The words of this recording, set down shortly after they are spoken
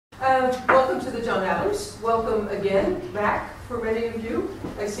Welcome to the John Adams. Welcome again, back for many of you.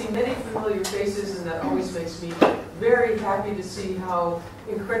 I see many familiar faces, and that always makes me very happy to see how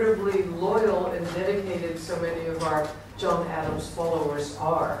incredibly loyal and dedicated so many of our John Adams followers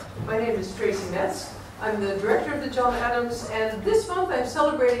are. My name is Tracy Metz. I'm the director of the John Adams, and this month I'm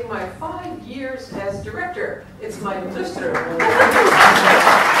celebrating my 5 years as director. It's my Lustre.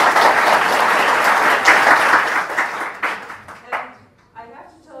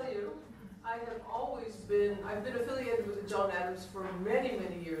 I've been affiliated with the John Adams for many,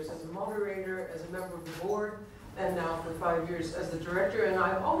 many years as a moderator, as a member of the board, and now for 5 years as the director. And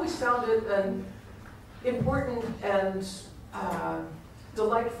I've always found it an important and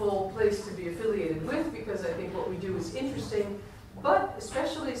delightful place to be affiliated with, because I think what we do is interesting, but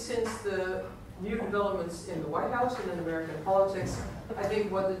especially since the new developments in the White House and in American politics, I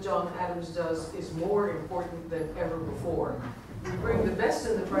think what the John Adams does is more important than ever before. We bring the best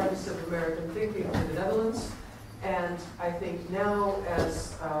and the brightest of American thinking to the Netherlands, and I think now,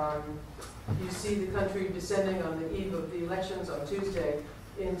 as you see the country descending on the eve of the elections on Tuesday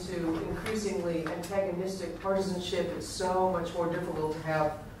into increasingly antagonistic partisanship, it's so much more difficult to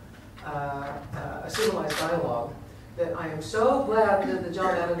have a civilized dialogue, that I am so glad that the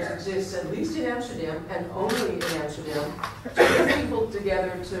John Adams exists, at least in Amsterdam, and only in Amsterdam, to bring people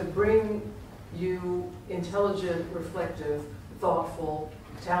together to bring you intelligent, reflective, thoughtful,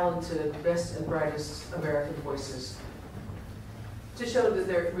 talented, best and brightest American voices, to show that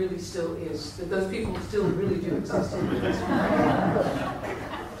there really still is, that those people still really do exist.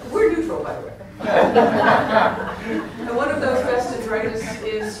 We're neutral, by the way. And one of those best and brightest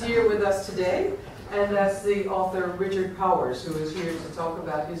is here with us today, and that's the author Richard Powers, who is here to talk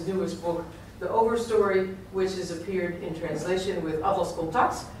about his newest book, The Overstory, which has appeared in translation with Atlas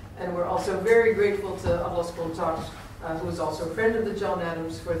Contact. And we're also very grateful to Atlas Contact, who is also a friend of the John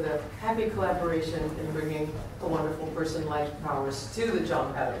Adams, for the happy collaboration in bringing a wonderful person like Powers to the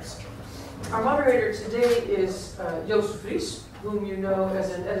John Adams. Our moderator today is Joost Vries, whom you know as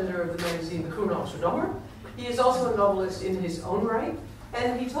an editor of the magazine The Groene Amsterdammer. He is also a novelist in his own right,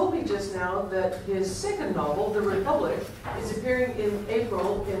 and he told me just now that his second novel, The Republic, is appearing in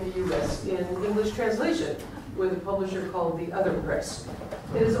April in the US in English translation, with a publisher called The Other Press.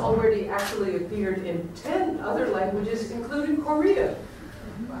 It has already actually appeared in 10 other languages, including Korean.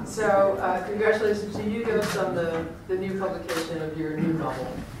 So congratulations to you, Joost, on the new publication of your new novel.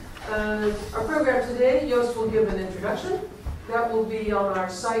 Our program today, Joost will give an introduction. That will be on our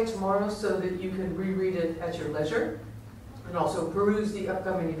site tomorrow so that you can reread it at your leisure, and also peruse the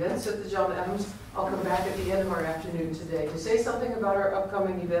upcoming events at the John Adams. I'll come back at the end of our afternoon today to say something about our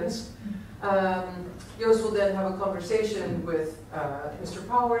upcoming events. Joost will then have a conversation with Mr.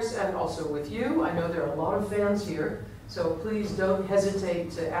 Powers and also with you. I know there are a lot of fans here, so please don't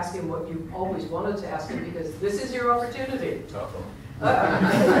hesitate to ask him what you've always wanted to ask him, because this is your opportunity.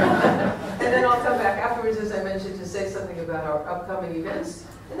 And then I'll come back afterwards, as I mentioned, to say something about our upcoming events.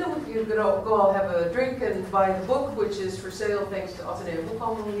 And then we can go all have a drink and buy the book, which is for sale thanks to Atheneum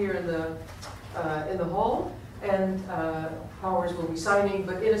Boekhandel here in the hall. And Powers will be signing,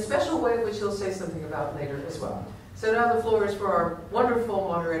 but in a special way, which he'll say something about later as well. So now the floor is for our wonderful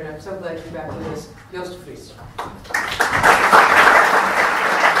moderator. I'm so glad to be back with us, Joost Vries.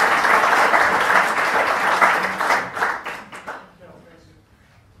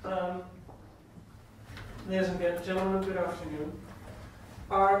 Ladies and gentlemen, good afternoon.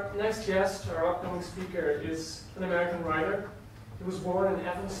 Our next guest, our upcoming speaker, is an American writer. He was born in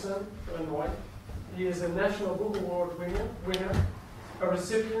Evanston, Illinois. He is a National Book Award winner, a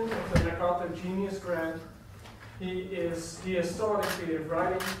recipient of the MacArthur Genius Grant. He is taught in creative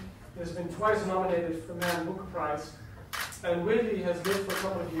writing. He has been twice nominated for Man Booker Prize, and Whitley has lived for a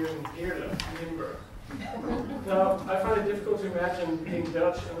couple of years in Heerlen, in Limburg. Now, I find it difficult to imagine being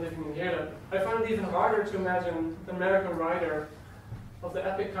Dutch and living in Heerlen. I find it even harder to imagine an American writer of the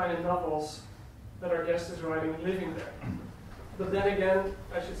epic kind of novels that our guest is writing living there. But then again,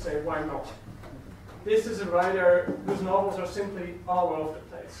 I should say, why not? This is a writer whose novels are simply all over the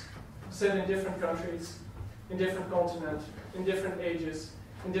place, set in different countries, in different continents, in different ages,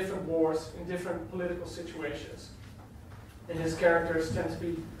 in different wars, in different political situations. And his characters tend to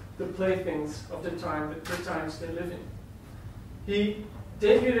be the playthings of the times they live in. He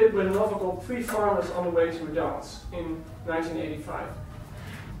debuted with a novel called Three Farmers on the Way to a Dance in 1985.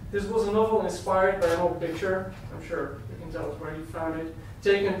 This was a novel inspired by an old picture, I'm sure you can tell us where he found it,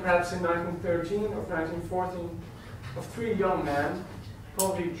 taken perhaps in 1913 or 1914, of three young men,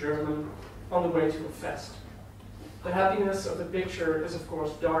 probably German, on the way to a fest. The happiness of the picture is of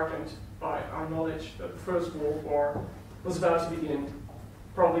course darkened by our knowledge that the First World War was about to begin,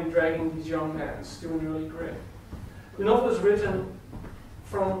 probably dragging these young men to an early grave. The novel is written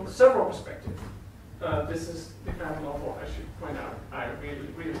from several perspectives. This is the kind of novel, I should point out, I really,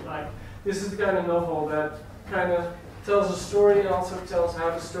 really like. This is the kind of novel that kind of tells a story and also tells how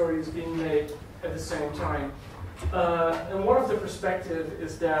the story is being made at the same time. And one of the perspectives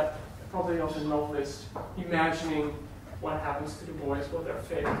is that probably of the novelist imagining what happens to the boys, what their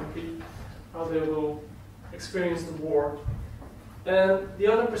fate will be, how they will experience the war. And the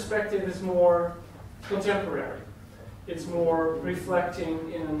other perspective is more contemporary. It's more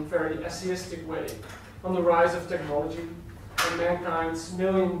reflecting in a very essayistic way on the rise of technology and mankind's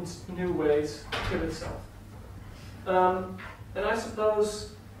million new ways to kill itself. And I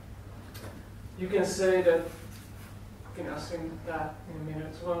suppose you can say that, you can ask him that in a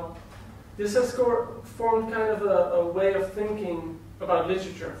minute as well. This has formed kind of a way of thinking about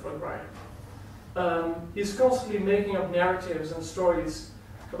literature for the writer. He's constantly making up narratives and stories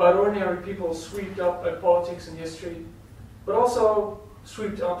about ordinary people swept up by politics and history, but also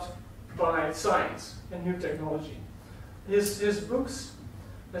swept up by science and new technology. His books,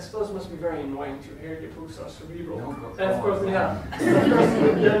 I suppose, must be very annoying to hear your books are cerebral. No, and of course,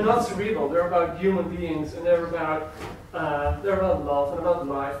 they're not cerebral. They're about human beings, and they're about love and about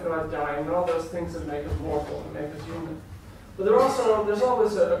life and about dying and all those things that make us mortal and make us human. But there's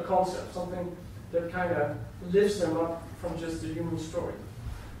always a concept, something that kind of lifts them up from just the human story.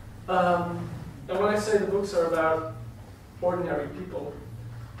 And when I say the books are about ordinary people,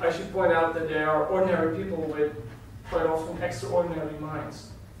 I should point out that they are ordinary people with quite often extraordinary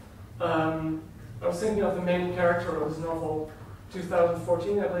minds. I was thinking of the main character of his novel,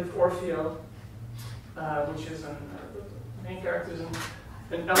 2014, I believe, Orfeo, which is the main character is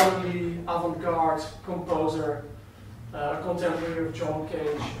an elderly avant-garde composer, contemporary of John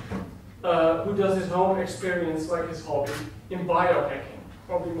Cage, who does his home experience like his hobby in biohacking,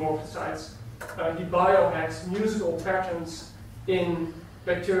 probably more precise. He biohacks musical patterns in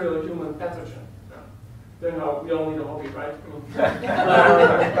bacterial human pathogen. We all need a hobby, right?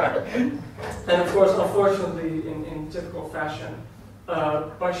 And of course, unfortunately, in typical fashion,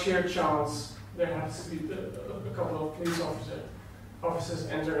 by sheer chance, there has to be a couple of police officers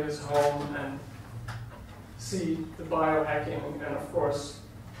enter his home and see the biohacking, and of course,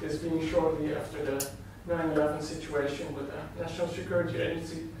 this being shortly after the 9/11 situation with the National Security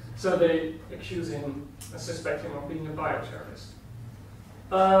Agency, so they accuse him and suspect him of being a bioterrorist.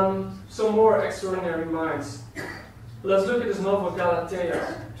 Some more extraordinary minds. Let's look at this novel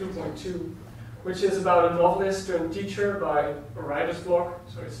Galatea 2.2, which is about a novelist turned teacher by a writer's block,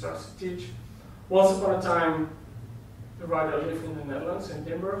 so he starts to teach. Once upon a time, the writer lived in the Netherlands, in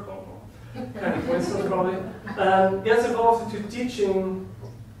Limburg, kind of coincidence probably, and gets involved into teaching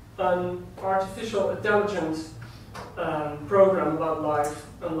an artificial intelligence program about life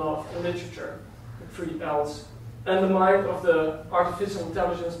and love and literature, the 3 L's. And the mind of the artificial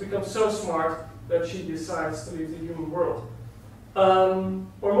intelligence becomes so smart that she decides to leave the human world. Or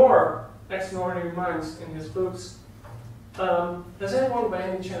more extraordinary minds in his books. Has anyone by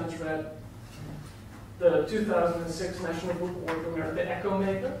any chance read the 2006 National Book Award winner, The Echo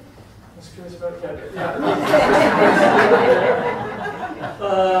Maker? I was curious about that. Yeah.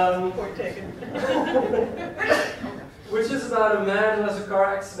 Point taken. Which is about a man who has a car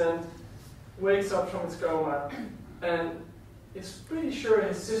accident, wakes up from his coma, and is pretty sure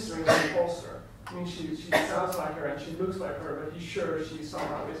his sister is an imposter. I mean, she sounds like her and she looks like her, but he's sure she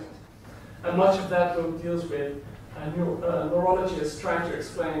somehow isn't. And much of that book deals with neurologists trying to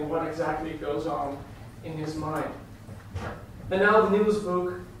explain what exactly goes on in his mind. And now the newest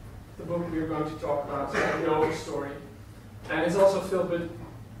book, the book we're going to talk about, is The Overstory. And it's also filled with,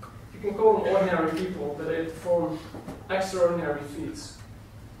 you can call them ordinary people, but they perform extraordinary feats.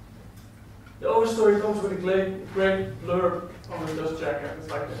 The Overstory comes with a great blurb on the dust jacket. It's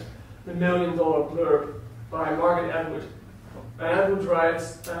like the $1 million blurb by Margaret Atwood. And Atwood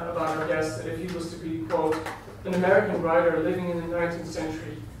writes about her guest that if he was to be, quote, an American writer living in the 19th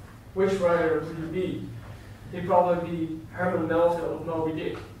century, which writer would he be? He'd probably be Herman Melville of Moby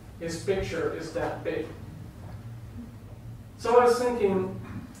Dick. His picture is that big. So I was thinking,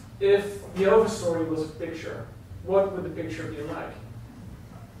 if the Overstory was a picture, what would the picture be like?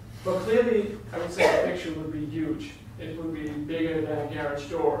 Well, clearly, I would say the picture would be huge. It would be bigger than a garage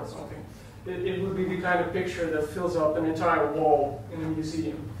door or something. It would be the kind of picture that fills up an entire wall in a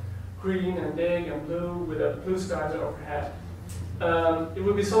museum. Green and big and blue with a blue skies overhead. It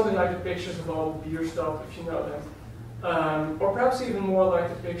would be something like the pictures of all the beer stuff, if you know them. Or perhaps even more like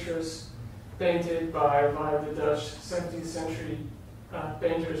the pictures painted by the Dutch 17th century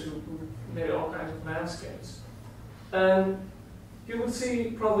painters who made all kinds of landscapes. And you would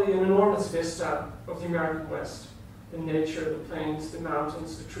see probably an enormous vista of the American West, the nature, the plains, the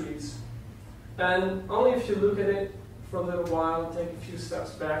mountains, the trees. And only if you look at it for a little while and take a few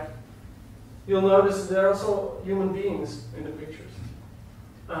steps back, you'll notice that there are also human beings in the pictures.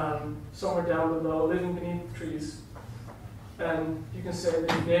 Somewhere down below, living beneath the trees. And you can say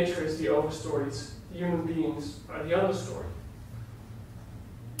that nature is the overstories, the human beings are the understory.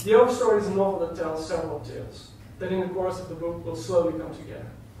 The Overstory is a novel that tells several tales that in the course of the book will slowly come together.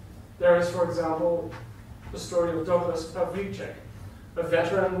 There is, for example, the story of Douglas Pavlicek, a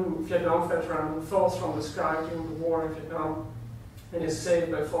Vietnam veteran who falls from the sky during the war in Vietnam and is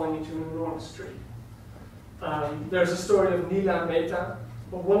saved by falling into an enormous tree. There's a story of Nila Mehta,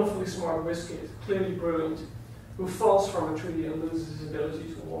 a wonderfully smart wizkid, clearly brilliant, who falls from a tree and loses his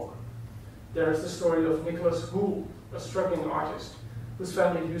ability to walk. There's the story of Nicholas Gould, a struggling artist, whose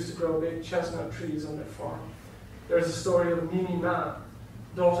family used to grow big chestnut trees on their farm. There's the story of Mimi Ma,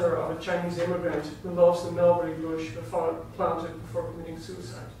 daughter of a Chinese immigrant who loves the mulberry bush her father planted before committing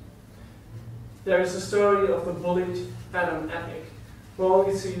suicide. There is the story of the bullied Adam Epic,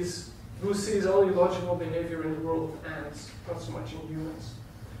 who sees only logical behavior in the world of ants, not so much in humans.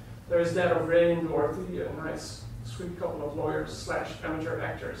 There is that of Ray and Dorothy, a nice, sweet couple of lawyers / amateur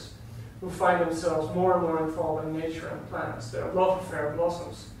actors, who find themselves more and more enthralled by nature and plants. Their love affair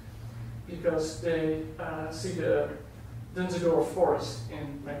blossoms because they see the Dunsendorf forest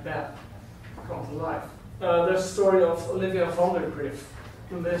in Macbeth come to life. There's a story of Olivia van der Griff,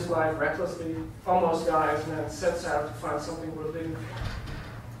 who lives life recklessly, almost dies, and then sets out to find something worth living for.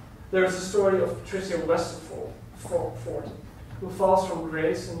 There's the story of Patricia Wasteful, who falls from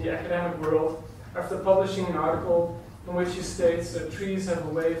grace in the academic world after publishing an article in which she states that trees have a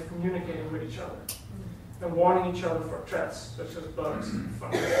way of communicating with each other and warning each other for threats, such as bugs and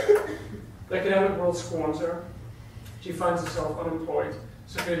fungus. The academic world scorns her. She finds herself unemployed,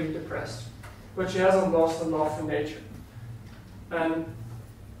 severely depressed, but she hasn't lost the love for nature. And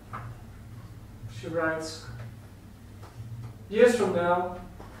she writes, years from now,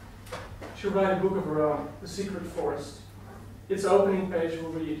 she'll write a book of her own, The Secret Forest. Its opening page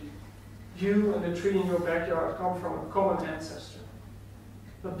will read, "You and the tree in your backyard come from a common ancestor.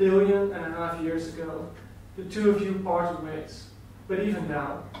 1.5 billion years ago, the two of you parted ways. But even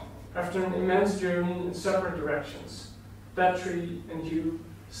now, after an immense journey in separate directions, that tree and you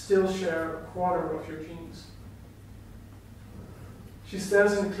still share 1/4 of your genes." She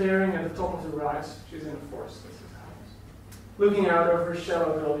stands in a clearing at the top of the rise. She's in a forest, this is house. Looking out over a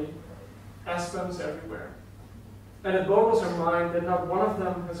shallow gully, aspens everywhere. And it boggles her mind that not one of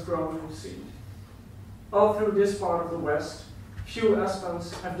them has grown from seed. All through this part of the West, few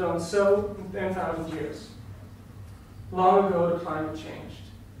aspens have done so in 10,000 years. Long ago the climate changed.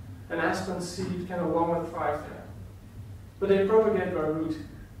 An aspen seed can no longer thrive there. But they propagate by root,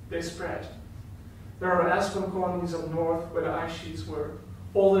 they spread. There are aspen colonies up north where the ice sheets were,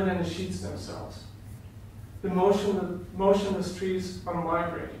 older than the sheets themselves. The motionless trees are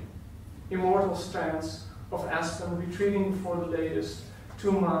migrating, immortal strands of aspen retreating before the latest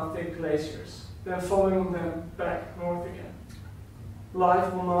 2-mile thick glaciers, then following them back north again.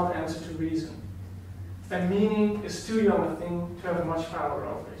 Life will not answer to reason, and meaning is too young a thing to have much power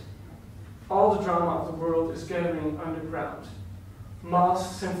over it. All the drama of the world is gathering underground,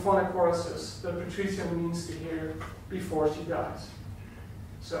 masked symphonic choruses that Patricia means to hear before she dies.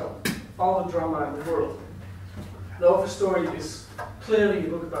 So, all the drama in the world. The Overstory is clearly a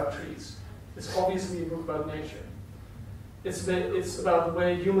book about trees. It's obviously a book about nature. It's about the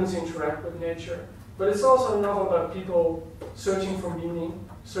way humans interact with nature, but it's also a novel about people searching for meaning,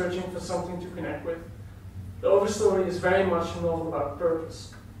 searching for something to connect with. The Overstory is very much a novel about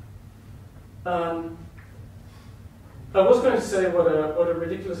purpose. I was going to say what a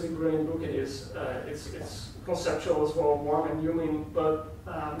ridiculously brilliant book it is. It's conceptual as well, warm and human, but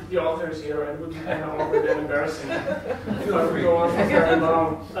the author is here and it would be kind of awkward and embarrassing if I would go on for very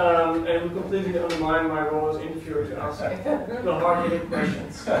long. And it would completely undermine my role as interviewer to ask the hard-hitting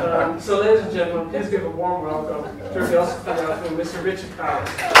questions. So ladies and gentlemen, please give a warm welcome to the afternoon, Mr. Richard Powers.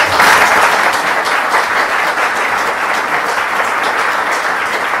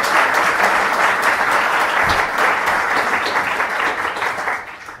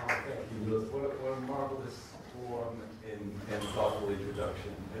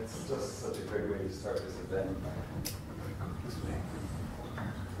 It's just such a great way to start this event.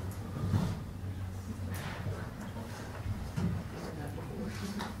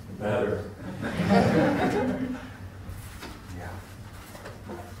 Better. Yeah.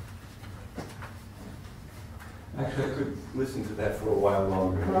 Actually, I could listen to that for a while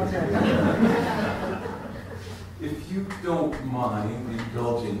longer. Okay. If if you don't mind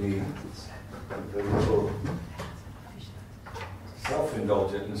indulging me with a little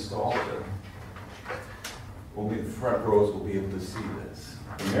self-indulgent nostalgia, only the front rows will be able to see this.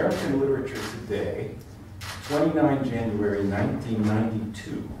 American Literature Today, 29 January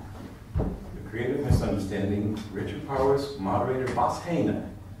 1992. The Creative Misunderstanding, Richard Powers, moderator Bas Heine,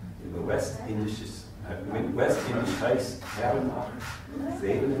 in the West Indisch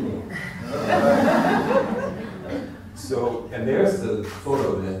So, and there's the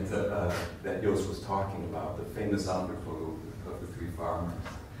photo that Jos was talking about, the famous Alder photo of the three farmers.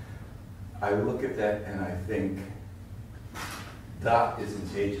 I look at that and I think, dat is een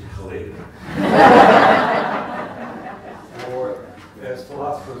tijdje geleden. Or, as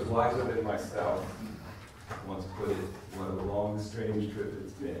philosophers wiser than myself once put it, what a long, strange trip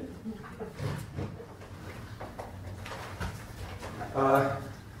it's been.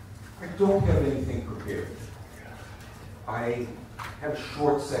 I don't have anything prepared. I have a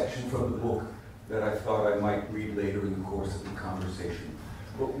short section from the book that I thought I might read later in the course of the conversation.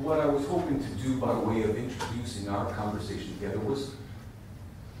 But what I was hoping to do by way of introducing our conversation together was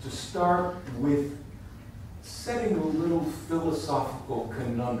to start with setting a little philosophical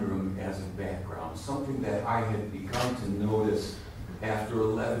conundrum as a background, something that I had begun to notice after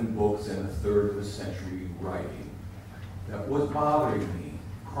 11 books and a third of a century writing that was bothering me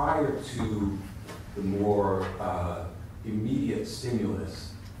prior to the more immediate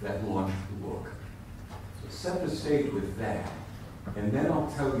stimulus that launched the book. So set the stage with that, and then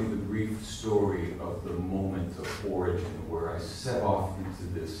I'll tell you the brief story of the moment of origin where I set off into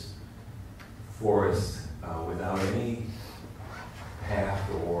this forest without any path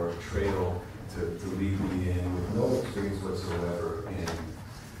or trail to lead me in, with no experience whatsoever, and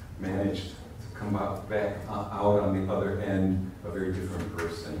managed to come back out on the other end a very different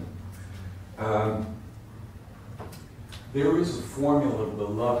person. There is a formula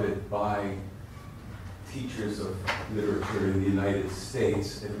beloved by teachers of literature in the United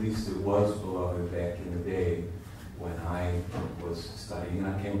States, at least it was beloved back in the day when I was studying, and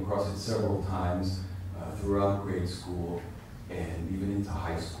I came across it several times throughout grade school and even into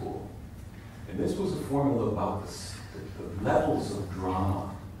high school. And this was a formula about the levels of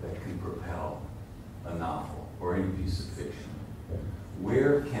drama that can propel a novel or any piece of fiction.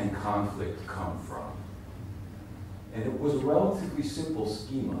 Where can conflict come from? And it was a relatively simple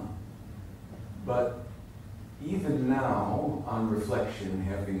schema, but even now, on reflection,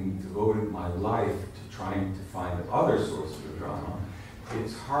 having devoted my life to trying to find other sources of drama,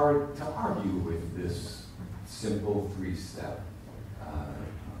 it's hard to argue with this simple three-step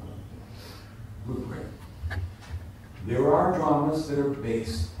blueprint. There are dramas that are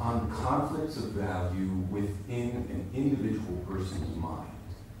based on conflicts of value within an individual person's mind.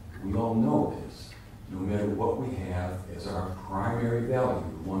 We all know this. No matter what we have as our primary value,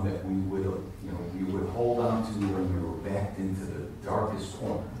 the one that we would hold on to when we were backed into the darkest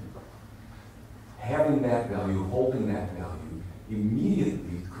corner. Having that value, holding that value,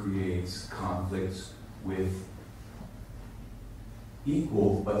 immediately creates conflicts with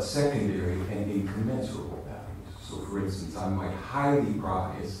equal but secondary and incommensurable values. So for instance, I might highly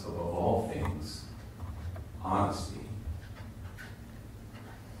prize, above all things, honesty,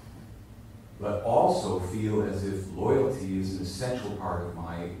 but also feel as if loyalty is an essential part of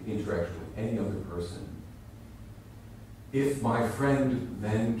my interaction with any other person. If my friend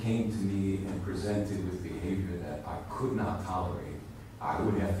then came to me and presented with behavior that I could not tolerate, I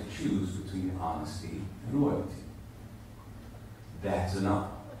would have to choose between honesty and loyalty. That's a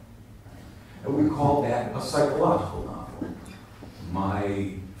novel. And we call that a psychological novel.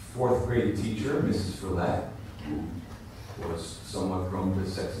 My fourth grade teacher, Mrs. Ferlet, who was somewhat prone to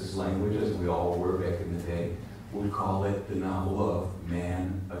sexist language, as we all were back in the day, would call it the novel of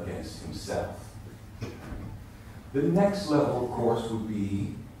man against himself. The next level, of course, would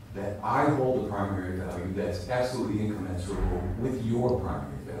be that I hold a primary value that's absolutely incommensurable with your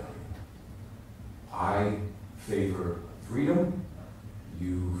primary value. I favor freedom,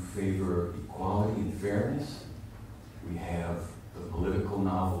 you favor equality and fairness. We have the political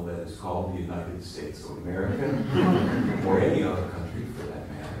novel that is called the United States of America, or any other country for that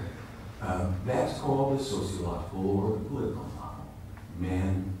matter. That's called the sociological or the political novel,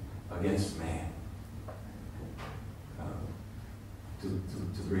 man against man.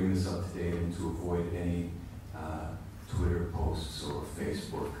 To bring this up to date and to avoid any Twitter posts or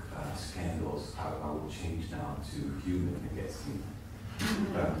Facebook scandals, I will change now to human against human.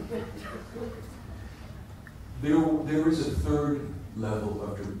 There is a third level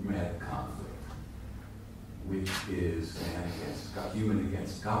of dramatic conflict, which is man against God, human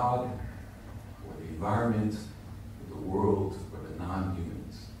against God, or the environment, world or the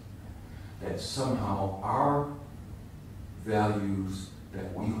non-humans, that somehow our values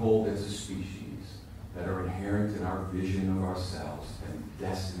that we hold as a species, that are inherent in our vision of ourselves and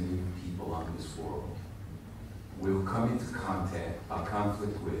destiny of people on this world, will come into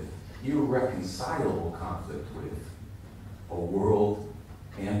conflict with, irreconcilable conflict with, a world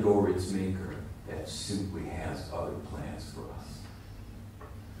and or its maker that simply has other plans for us.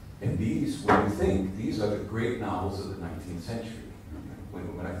 And these, when you think, these are the great novels of the 19th century.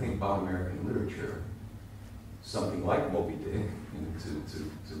 When I think about American literature, something like Moby Dick,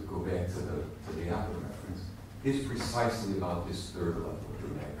 to go back to the opera reference, is precisely about this third level of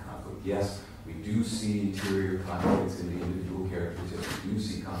dramatic conflict. Yes, we do see interior conflicts in the individual characters, yes, we do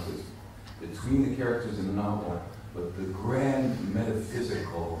see conflicts between the characters in the novel, but the grand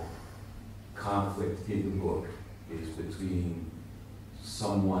metaphysical conflict in the book is between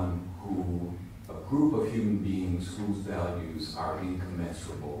someone who, a group of human beings whose values are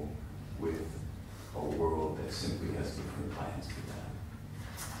incommensurable with a world that simply has different plans for them.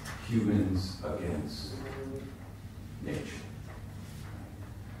 Humans against nature.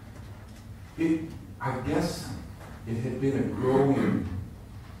 I guess it had been a growing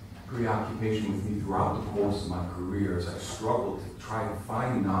preoccupation with me throughout the course of my career as I struggled to try to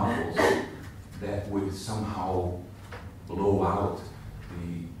find novels that would somehow blow out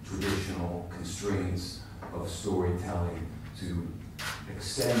the traditional constraints of storytelling, to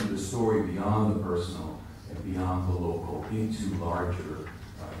extend the story beyond the personal and beyond the local into larger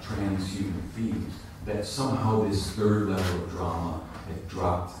transhuman themes, that somehow this third level of drama had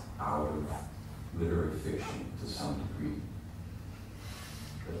dropped out of literary fiction to some degree.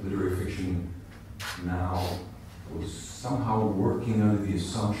 That literary fiction now was somehow working under the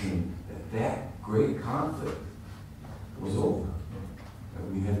assumption that that great conflict was over, that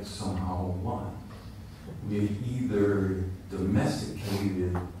we had somehow won. We had either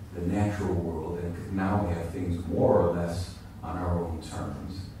domesticated the natural world and could now have things more or less on our own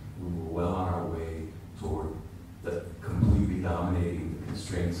terms. We were well on our way toward the completely dominating the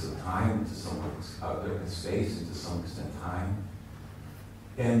constraints of time to some extent, space and to some extent time,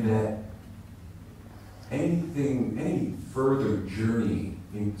 and that any further journey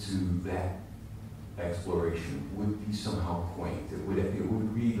into that exploration would be somehow quaint. It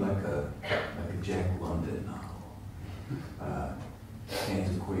would read like a Jack London novel,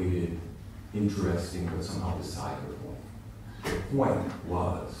 antiquated, interesting, but somehow beside the point. The point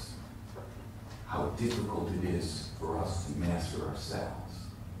was how difficult it is for us to master ourselves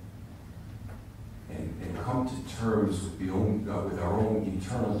and come to terms with our own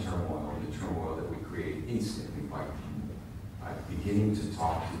internal turmoil, the turmoil that we create instantly by beginning to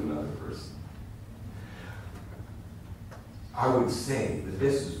talk to another person. I would say that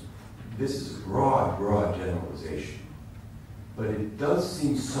this is a broad generalization, but it does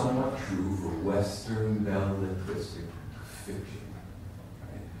seem somewhat true for Western belletristic fiction.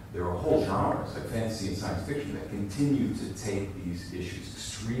 Right? There are whole genres like fantasy and science fiction that continue to take these issues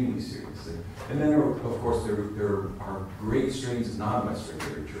extremely seriously. And then, of course, there are great strains of non-Western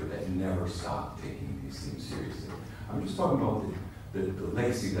literature that never stop taking these themes seriously. I'm just talking about the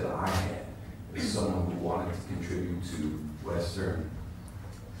legacy that I had as someone who wanted to contribute to Western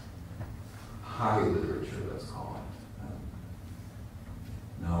high literature, let's call it.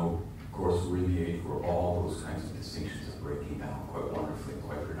 Now, of course, we're in the age where all those kinds of distinctions are breaking down quite wonderfully and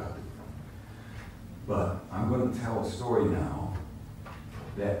quite productively. But I'm going to tell a story now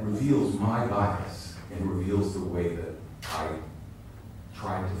that reveals my bias and reveals the way that I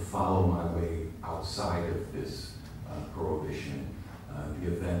tried to follow my way outside of this prohibition, the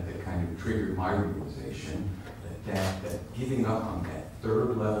event that kind of triggered my realization that giving up on that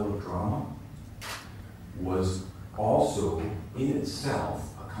third level of drama was also in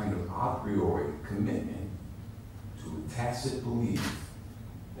itself a kind of a priori commitment to a tacit belief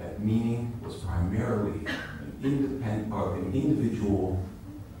that meaning was primarily an individual,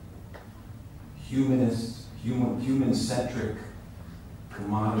 humanist, human-centric,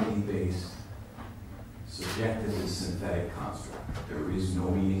 commodity-based, subjective and synthetic construct. There is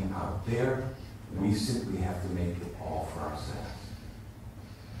no meaning out there. We simply have to make it all for ourselves.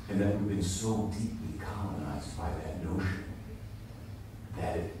 And that we've been so deeply colonized by that notion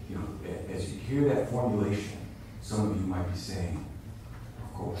that, as you hear that formulation, some of you might be saying,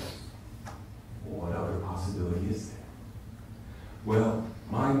 of course, what other possibility is there? Well,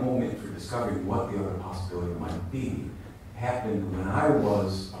 my moment for discovering what the other possibility might be happened when I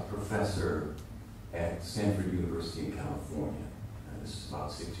was a professor at Stanford University in California. This is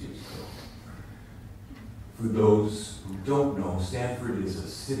about 6 years ago. For those who don't know, Stanford is a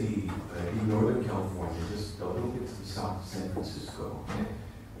city in Northern California, just a little bit to the south of San Francisco,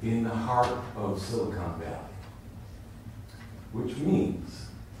 in the heart of Silicon Valley. Which means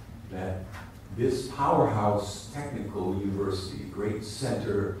that this powerhouse technical university, great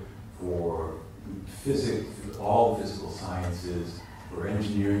center for physics, all physical sciences, for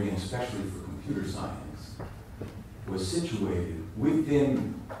engineering, and especially for computer science, was situated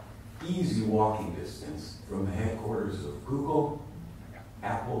within easy walking distance from the headquarters of Google,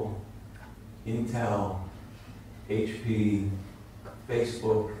 Apple, Intel, HP,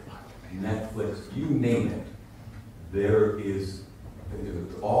 Facebook, Netflix, you name it. There is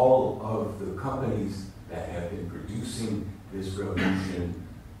all of the companies that have been producing this revolution,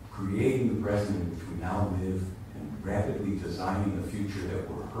 creating the present in which we now live, and rapidly designing the future that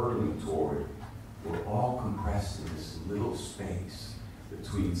we're hurtling toward, were all compressed in this little space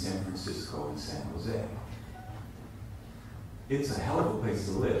between San Francisco and San Jose. It's a hell of a place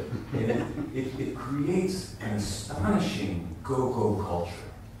to live. And it creates an astonishing go-go culture.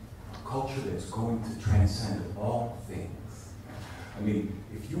 A culture that's going to transcend all things. I mean,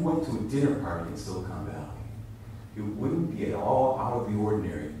 if you went to a dinner party in Silicon Valley, it wouldn't be at all out of the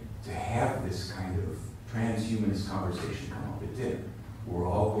ordinary to have this kind of transhumanist conversation come up at dinner. We're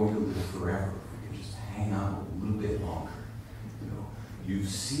all going to live forever if we can just hang on a little bit longer. You've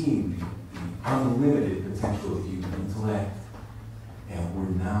seen the unlimited potential of human intellect, and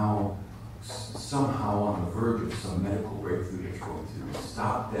we're now somehow on the verge of some medical breakthrough that's going to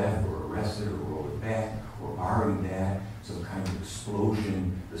stop death or arrest it or roll it back, or barring that, some kind of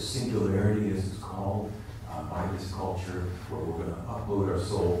explosion, the singularity as it's called by this culture, where we're going to upload our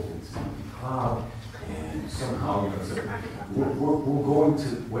souls into the cloud, and somehow, we're going to,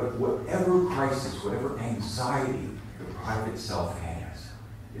 whatever crisis, whatever anxiety the private self has,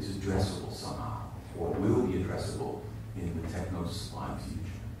 is addressable somehow, or will be addressable in the techno-sublime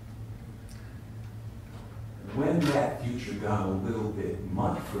future. When that future got a little bit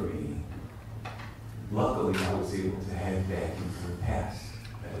much for me, luckily I was able to head back into the past,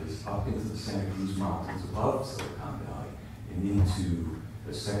 that is up into the Santa Cruz Mountains above Silicon Valley and into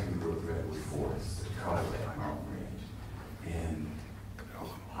the second growth redwood forest that cover that mountain range. And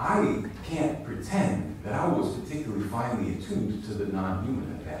I can't pretend that I was particularly finely attuned to the non-human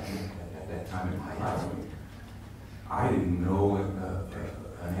at that time in my life. I mean, I didn't know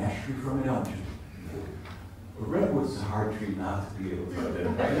an ash tree from an elm tree. A redwood's a hard tree not to be able to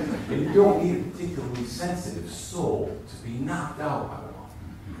identify. And you don't need a particularly sensitive soul to be knocked out by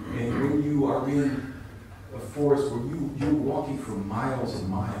one. And when you are in a forest where you're walking for miles and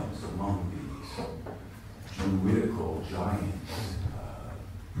miles among these druidical giants,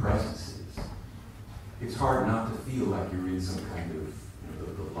 presences, it's hard not to feel like you're in some kind of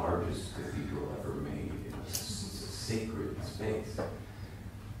the largest cathedral ever made. It's a sacred space.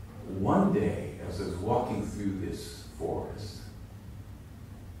 One day, as I was walking through this forest,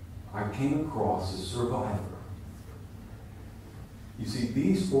 I came across a survivor. You see,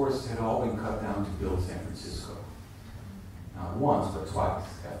 these forests had all been cut down to build San Francisco. Not once, but twice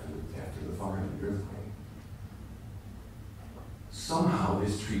after the fire and the earthquake. Somehow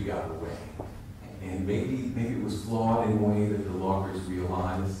this tree got away. And maybe it was flawed in a way that the loggers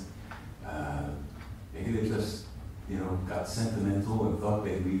realized. Maybe they just, got sentimental and thought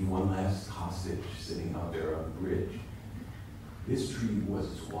they'd leave one last hostage sitting out there on the bridge. This tree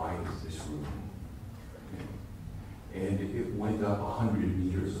was as wide as this room. And it went up 100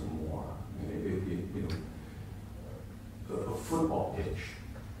 meters or more. A football pitch.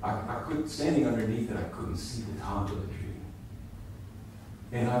 I couldn't, standing underneath it, I couldn't see the top of the tree.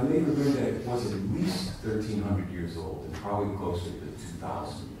 And I later learned that it was at least 1,300 years old, and probably closer to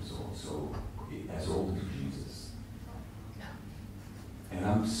 2,000 years old, so as old as Jesus. And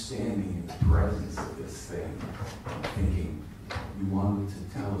I'm standing in the presence of this thing, thinking, you wanted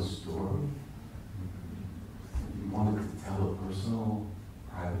to tell a story? You wanted to tell a personal,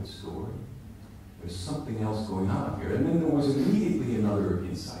 private story? There's something else going on here. And then there was immediately another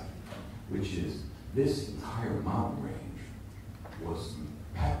insight, which is this entire mountain range was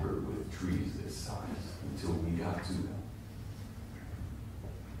peppered with trees this size until we got to them.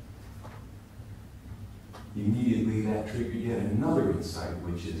 Immediately that triggered yet another insight,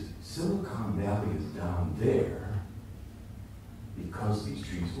 which is Silicon Valley is down there because these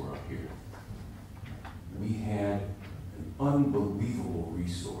trees were up here. We had an unbelievable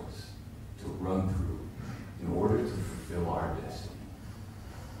resource to run through in order to fulfill our destiny.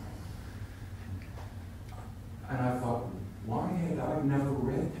 And I thought, why had I never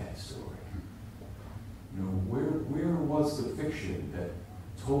read that story? Where was the fiction that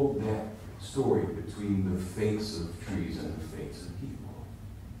told that story between the fates of trees and the fates of people.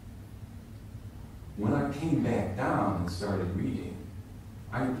 When I came back down and started reading,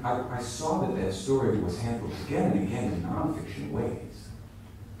 I saw that that story was handled again and again in nonfiction ways.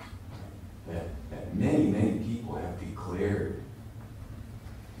 That many, many people have declared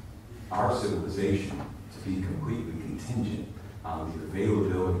our civilization to be completely contingent on the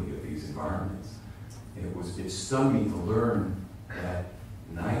availability of these environments. It stunned me to learn that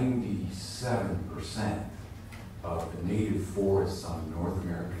 97% of the native forests on the North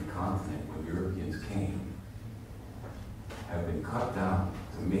American continent when Europeans came have been cut down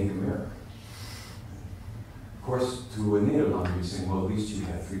to make America. Of course, to a native lander, you're saying, well, at least you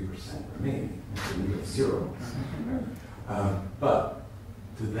have 3% remaining, and you have 0. But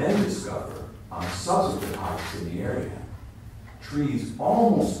to then discover on subsequent hikes in the area, trees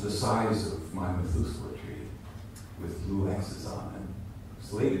almost the size of my Methuselah tree, with blue X's on them,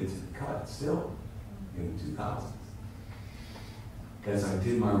 slated to be cut still in the 2000s. As I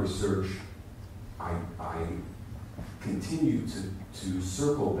did my research, I continued to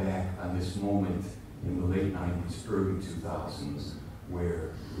circle back on this moment in the late 90s, early 2000s,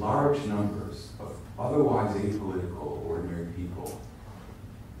 where large numbers of otherwise apolitical, ordinary people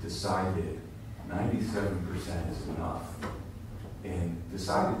decided 97% is enough, and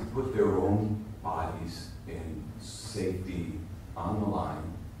decided to put their own bodies and safety on the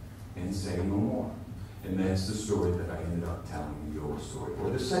line and say no more. And that's the story that I ended up telling in the Overstory,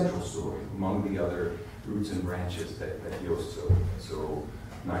 or the central story, among the other roots and branches that Yost so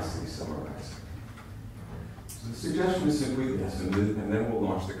nicely summarized. So the suggestion is simply this, and then we'll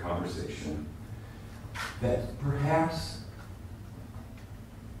launch the conversation, that perhaps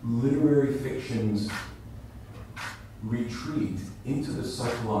literary fiction's retreat into the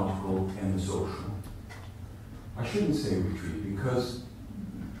psychological and the social. I shouldn't say retreat, because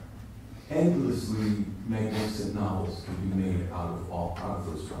endlessly magnificent novels can be made out of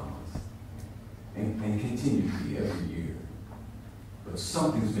those dramas, and continue to be every year. But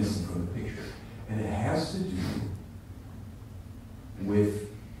something's missing from the picture, and it has to do with,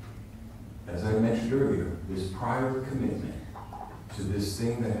 as I mentioned earlier, this prior commitment to this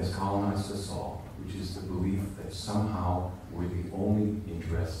thing that has colonized us all, which is the belief that somehow we're the only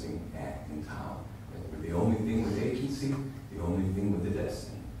interesting act in town, that we're the only thing with agency, the only thing with a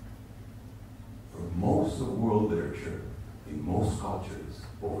destiny. For most of world literature, in most cultures,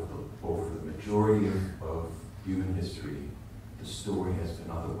 over the majority of human history, the story has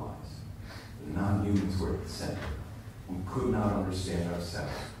been otherwise. The non-humans were at the center. We could not understand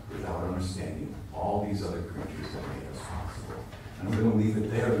ourselves without understanding all these other creatures that made us possible. And I'm going to leave it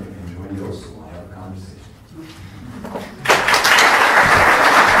there and join Yost and we'll have a conversation.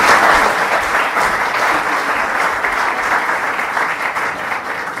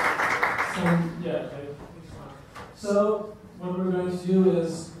 So what we're going to do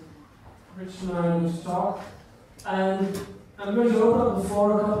is Rich and I are going to talk, and I'm going to open up the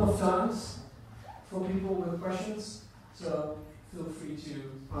floor a couple of times for people with questions. So feel free to,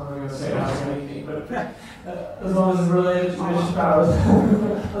 I'm not going to say ask anything, but as long as it's related to British powers.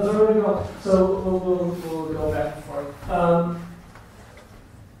 That's where we go. So we'll go back and forth.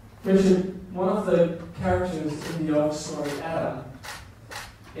 Richard, one of the characters in the Overstory, Adam,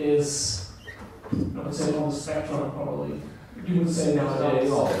 is, I would say, on the spectrum, probably. You would say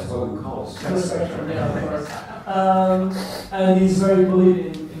nowadays. That's what we call it. The spectrum, yeah, of course. And he's very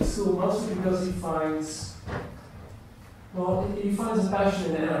bullied in school, mostly because he finds, he finds a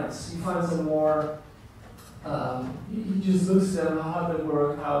passion in ants. He finds them more, he just looks at them, how they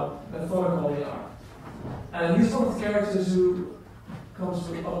work, how methodical they are. And he's one of the characters who comes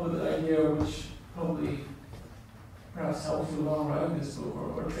up with the idea which probably perhaps helps you along writing this book,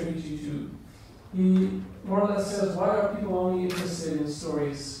 or triggers you to. He more or less says, why are people only interested in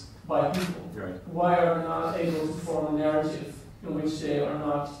stories by people? Right. Why are they not able to form a narrative in which they are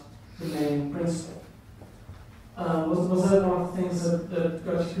not the main principle? Was that one of the things that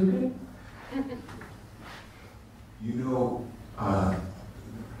got you cooking? You know,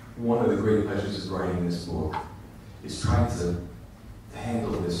 one of the great pleasures of writing this book is trying to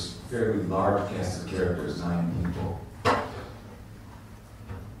handle this fairly large cast of characters, 9 people.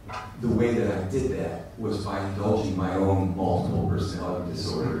 The way that I did that was by indulging my own multiple personality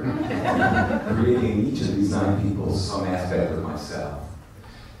disorder, creating in each of these 9 people some aspect of myself.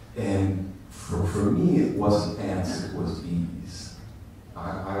 And for me, it wasn't ants, it was bees.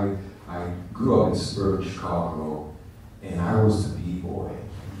 I grew up in suburban Chicago, and I was the bee boy.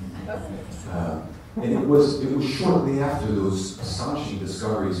 And it was shortly after those astonishing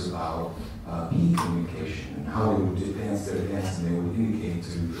discoveries about bee communication and how they would advance their dance, and they would indicate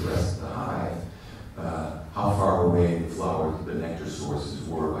to the rest of the hive how far away the flowers, the nectar sources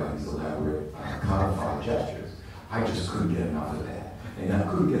were by these elaborate codified gestures. I just couldn't get enough of that. And I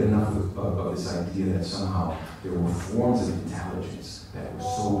couldn't get enough of this idea that somehow there were forms of intelligence that were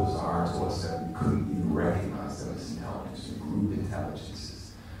so bizarre to us that we couldn't even recognize them as intelligence, group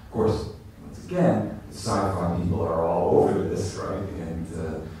intelligences. Of course, once again, the sci-fi people are all over this, right? And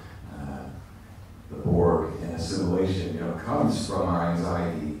the Borg and assimilation, comes from our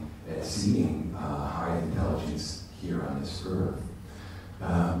anxiety at seeing high intelligence here on this earth.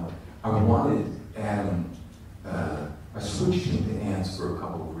 I wanted Adam. I switched into ants for a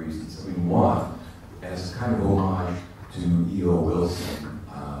couple of reasons. I mean, one, as kind of homage to E.O. Wilson,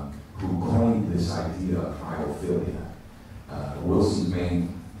 who coined this idea of biophilia. Wilson's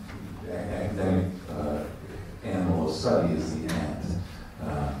main academic animal of study is the ant.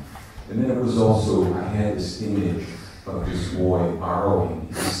 And then it was also, I had this image of this boy borrowing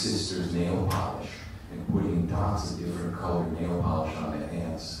his sister's nail polish and putting dots of different colored nail polish on the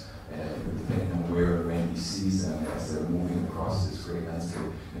ants, depending on where and when he sees them as they're moving across this great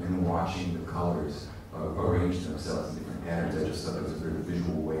landscape, and then watching the colors arrange themselves in different patterns. I just thought it was a very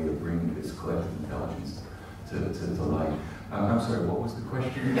visual way of bringing this collective intelligence to light. I'm sorry, what was the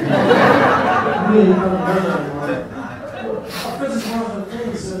question? Of course, it's one of the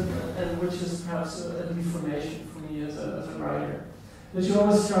things, and which is perhaps a deformation for me as a writer, that you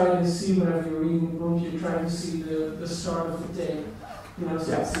always try to see whenever you're reading a book, you're trying to see the start of the day. You're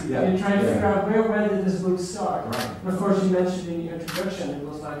trying to figure out where did this book start. Right. And of course, you mentioned in the introduction, it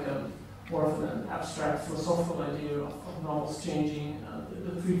was like more of an abstract philosophical idea of novels changing,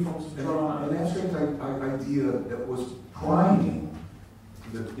 the three forms of drama. An abstract idea that was priming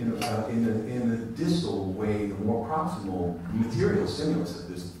in the distal way, the more proximal material stimulus of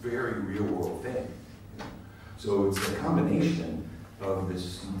this very real world thing. So it's a combination of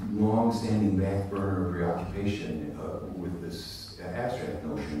this long-standing back burner preoccupation with this abstract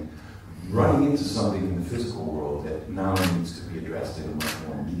notion running into something in the physical world that now needs to be addressed in a much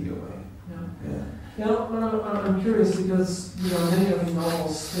more immediate way. I'm curious because many of the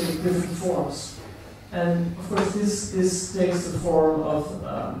novels take different forms, and of course this takes the form of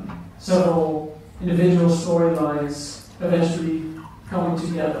several individual storylines eventually coming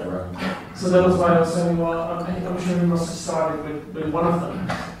together. Right. So that was why I was saying, well, I'm sure you must have started with one of them.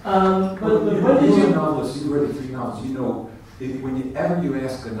 But when did you? Novelist, you read 3 novels. Whenever you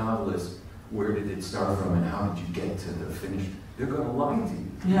ask a novelist where did it start from and how did you get to the finish, they're going to lie to you.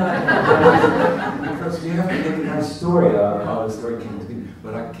 Yeah. Because you have to make a nice story out of how the story came to be.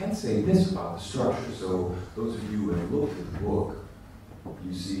 But I can say this about the structure. So those of you who have looked at the book,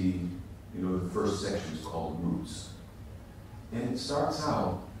 you see, the first section is called Roots. And it starts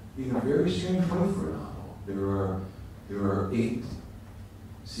out in a very strange way for a novel. There are 8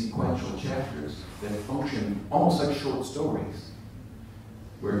 sequential chapters that function almost like short stories,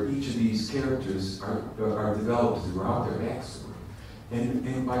 where each of these characters are developed throughout their backstory.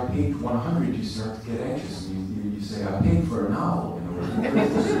 And by page 100, you start to get anxious, and you say, I paid for a novel,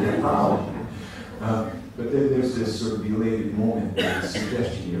 this is an anthology. But then there's this sort of belated moment, the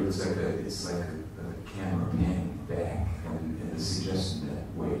suggestion, it's like a camera panning back, and the suggestion that,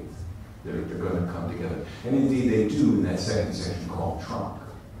 wait, they're going to come together. And indeed they do in that second section called Trunk.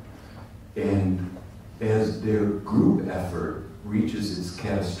 And as their group effort reaches its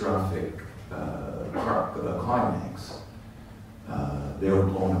catastrophic climax, they're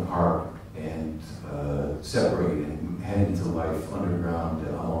blown apart and separated and head into life underground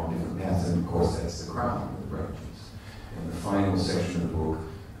along different paths. And of course, that's the crown of the branches. And the final section of the book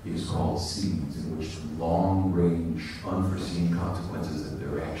is called Seeds, in which long-range, unforeseen consequences of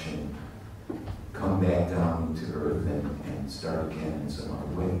their action come back down to earth and start again in some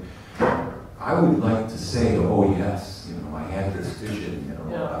other way. I would like to say, oh yes, I had this vision,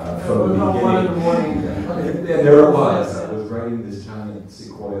 from the beginning. And there it was. I was writing this giant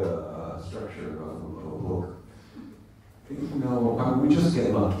sequoia structure of a book. We just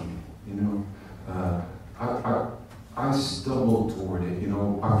get lucky. I stumbled toward it. I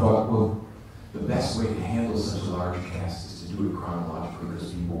thought, well, the best way to handle such a large cast is to do it chronologically,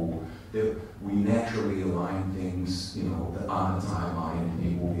 because we naturally align things, on a timeline, and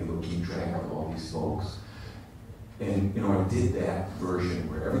people will be able to keep track of all these folks. And, I did that version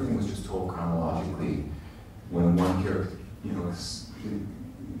where everything was just told chronologically when one character,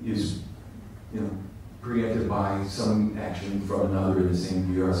 is preempted by some action from another in the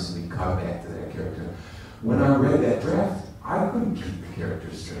same universe, and we cut back to that character. When I read that draft, I couldn't keep the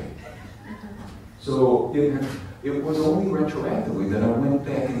characters straight. So it was only retroactively that I went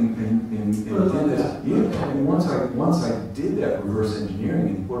back and did this. Yeah, and once I did that reverse engineering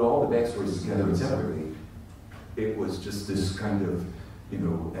and put all the backstories together separately, it was just this kind of, you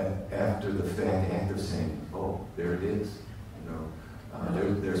know, after the fact act of saying, oh, there it is, you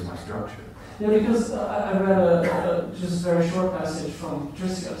know, there's my structure. Yeah, because I read just a very short passage from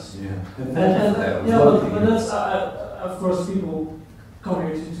Trisios. Yeah, and but that's of course people come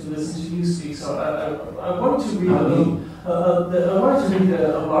here to listen to you speak. So I wanted to read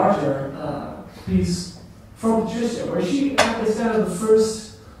a larger piece from Patricia, where she is kind of the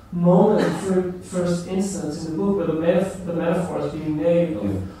first moment, first instance in the book where the metaphors being made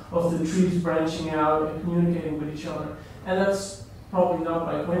of the trees branching out and communicating with each other, and that's probably not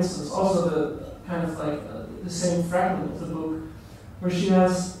by coincidence. Also, the kind of like the same fragment of the book where she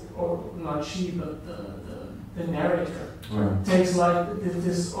has, or not she, but the narrator takes like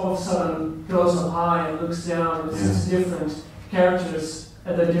this all of a sudden goes up high and looks down, and sees different characters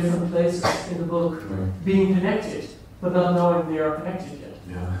at their different places in the book being connected, but not knowing they are connected yet.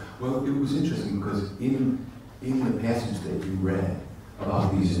 Yeah. Well, it was interesting because in the passage that you read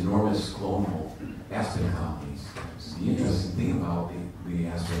about these enormous colonial aspen colonies, the interesting thing about the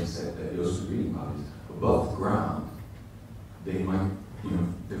aspects that you're reading about is above the ground, they might, you know,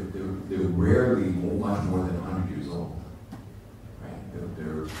 they're rarely much more than 100 years old. Right?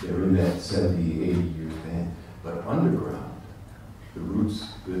 They're in that 70, 80 years band. But underground, the roots,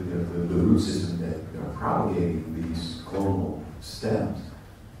 the root system that are propagating these clonal stems,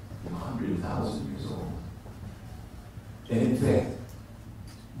 100,000 years old. And in fact,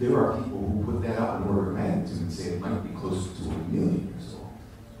 there are people who put that up in order of magnitude and say it might be closer to 1 million years old.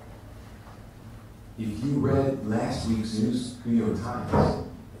 If you read last week's New York Times,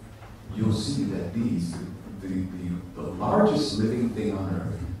 you'll see that these, the largest living thing on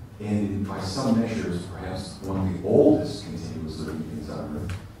Earth, and by some measures, perhaps one of the oldest continuous living things on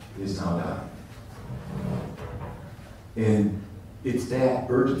Earth, is now dying. And it's that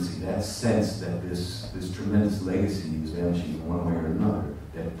urgency, that sense that this tremendous legacy is vanishing in one way or another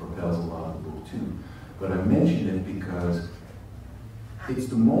that propels a lot of the book too. But I mention it because it's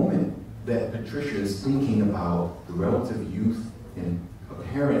the moment that Patricia is thinking about the relative youth and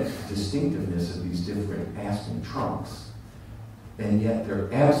apparent distinctiveness of these different aspen trunks, and yet their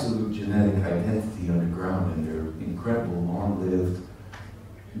absolute genetic identity underground and their incredible long-lived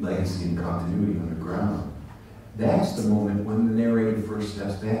legacy and continuity underground. That's the moment when the narrator first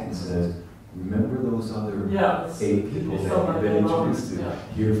steps back and says, remember those other 8 people that you've been introduced to? Yeah.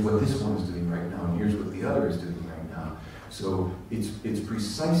 Here's what this one is doing right now, and here's what the other is doing right now. So it's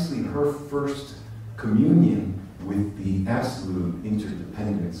precisely her first communion with the absolute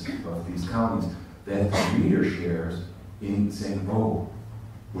interdependence of these colonies that the reader shares in saying, oh,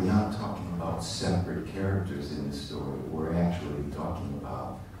 we're not talking about separate characters in this story, we're actually talking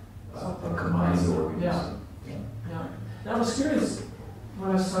about a combined organism. Yeah. Now I was curious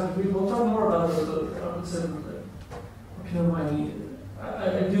when I started reading. We'll talk more about I would say, if you don't mind me,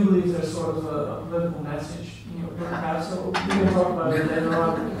 I do believe there's sort of a political message, you know, perhaps. So we can talk about it later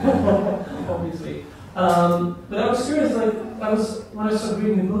on, obviously. But I was curious, like when I started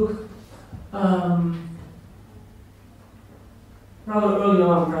reading the book, rather early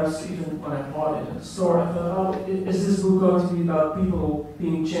on, perhaps even when I bought it in the store, I thought, oh, is this book going to be about people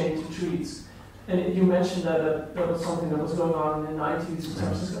being chained to trees? And you mentioned that was something that was going on in the 90s in San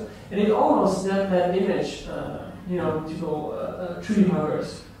Francisco. And it almost, that image, you know, what you call tree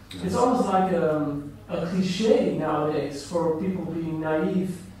huggers, it's almost like a cliche nowadays for people being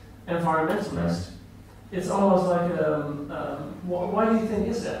naive environmentalists. It's almost like, why do you think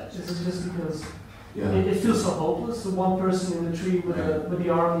is that? Is it just because it feels so hopeless, the one person in the tree with the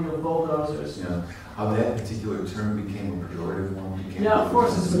army of bulldozers? Yeah. How that particular term became a pejorative one. Of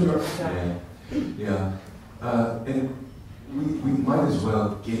course it's pejorative. Yeah, and we might as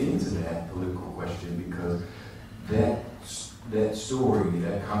well get into that political question because that story,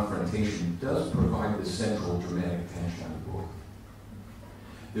 that confrontation, does provide the central dramatic tension of the book.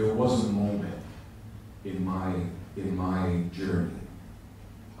 There was a moment in my journey,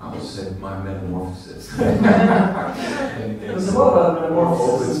 I almost said my metamorphosis. There's a lot about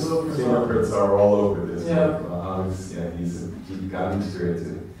metamorphosis. His fingerprints are all over this. Yeah. He got used to it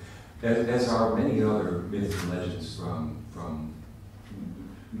too. As are many other myths and legends from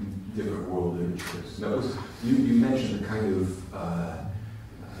different world literatures. Now, you mentioned the kind of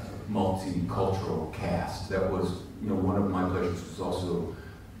multicultural cast. That was, you know, one of my pleasures was also,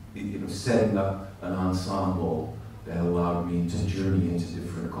 you know, setting up an ensemble that allowed me to journey into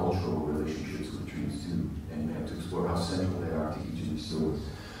different cultural relationships with trees too, and to explore how central they are to each of these stories.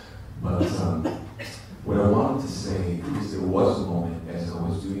 But what I wanted to say is there was a moment as I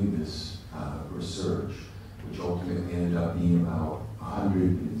was doing this research, which ultimately ended up being about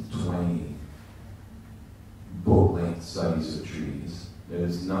 120 book-length studies of trees. That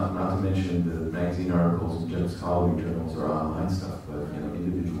is not to mention the magazine articles and just scholarly journals or online stuff, but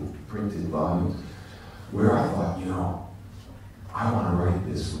individual printed volumes, where I thought, I want to write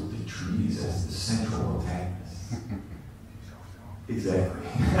this with the trees as the central protagonist. Exactly.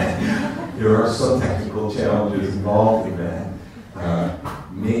 There are some technical challenges involved in that.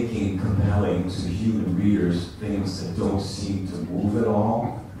 Making compelling to human readers things that don't seem to move at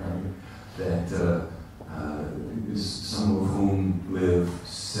all, right? That some of whom live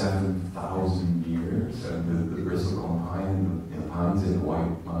 7,000 years, and the bristlecone pine and pines in the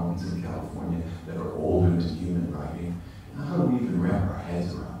White Mountains in California that are older than human writing. How do we even wrap our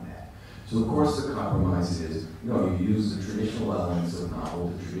heads around that? So of course the compromise is, you use the traditional elements of novel,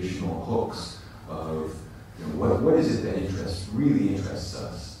 the traditional hooks of, what is it that really interests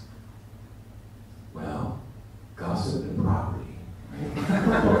us? Well, gossip and property.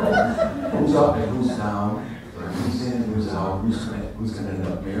 Right? Who's up and who's down, or who's in and who's out, who's going to end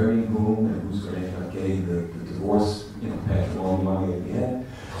up marrying whom, and who's going to end up getting the divorce, patrimony money at the end.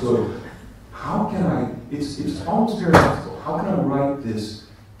 So how can I, it's almost paradoxical, how can I write this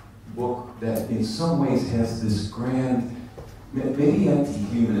book that in some ways has this grand, maybe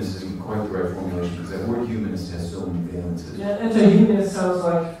anti-humanist isn't quite the right formulation, because that word humanist has so many valences. Yeah, anti-humanist sounds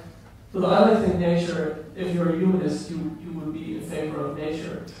like, well, I think nature, if you're a humanist, you would be in favor of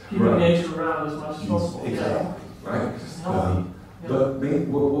nature, keeping nature around as much as possible. Exactly, right. It's healthy. But maybe,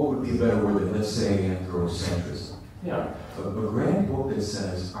 what would be a better word than, let's say, anthropocentrism? Yeah. A grand book that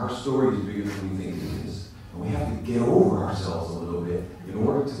says our story is bigger than we think it is, and we have to get over ourselves a little bit in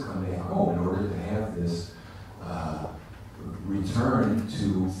order to come back home, in order to have this return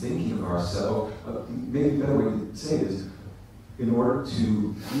to thinking of ourselves. Maybe a better way to say it is, in order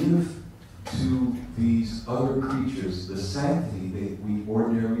to give to these other creatures the sanctity that we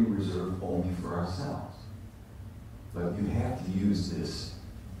ordinarily reserve only for ourselves. But you have to use this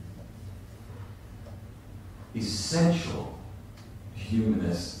essential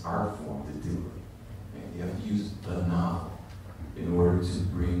humanist art form to do it. And you have to use the novel in order to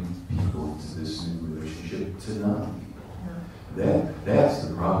bring people to this new relationship to non-people. That's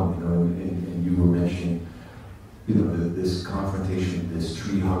the problem, and you were mentioning, this confrontation, this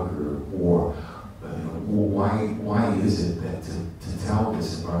tree hugger war. Why is it that to tell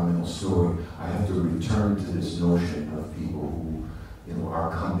this environmental story, I have to return to this notion of people who,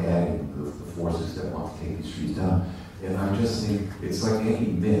 are combating the forces that want to take these trees down? And I just think it's like any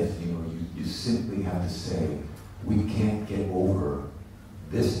myth. You simply have to say, we can't get over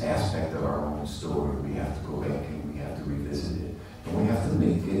this aspect of our own story. We have to go back and we have to revisit it, and we have to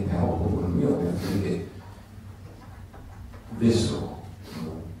make it palatable and real. We have to make it visceral.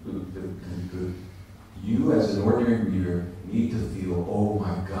 You as an ordinary reader need to feel, oh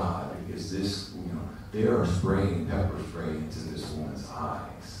my God, is this, they are spraying pepper spray into this woman's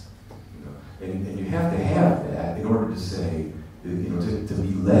eyes. And you have to have that in order to say, to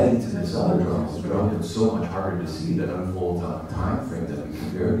be led into this other drama that's so much harder to see, that unfolds on a time frame that we can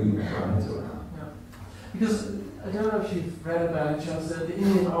barely wrap our heads around. Yeah. Because I don't know if you've read about it, just the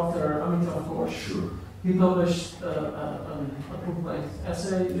Indian author Amitav Ghosh. Sure. He published a book-length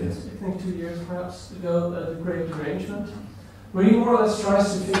essay, Yes. I think 2 years perhaps ago, The Great Derangement, where he more or less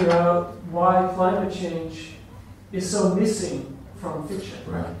tries to figure out why climate change is so missing from fiction,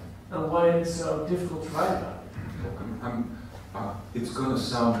 Right. and why it is so difficult to write about. It's going to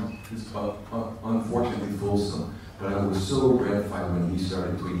sound unfortunately fulsome, but I was so gratified when he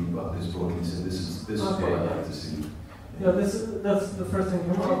started tweeting about this book. He said, "This is what I'd like to see." Yeah, that's the first thing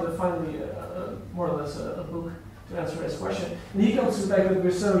he came up with, finally, more or less a book to answer his question. And he comes to the fact that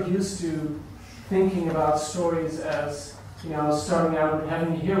we're so used to thinking about stories as, starting out and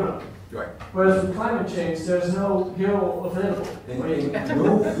having a hero. Right. Whereas with climate change, there's no hero available. And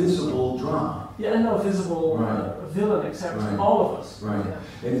no visible drama. Yeah, and no visible villain except all of us. Right.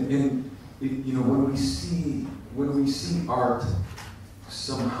 Yeah. And when we see art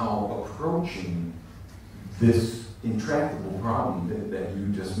somehow approaching this intractable problem that you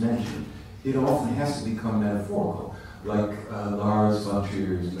just mentioned, it often has to become metaphorical. Like Lars von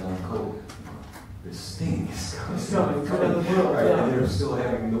Trier's Melancholia. This thing is coming from the world, right, yeah. and they're still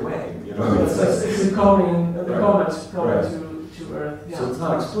having the way, It's a comment to Earth. Yeah. So it's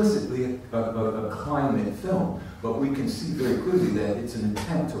not explicitly a climate film, but we can see very clearly that it's an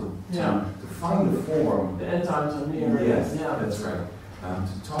attempt to find a form. The end times are near. Yes, yeah. that's right.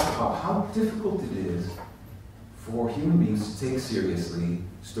 To talk about how difficult it is for human beings to take seriously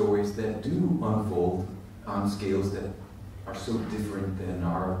stories that do unfold on scales that are so different than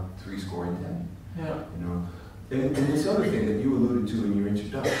our 70. Yeah. You know, and this other thing that you alluded to in your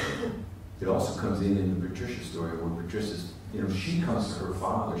introduction, it also comes in the Patricia story, where Patricia's, you know, she comes to her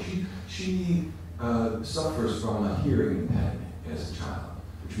father. She suffers from a hearing impediment as a child,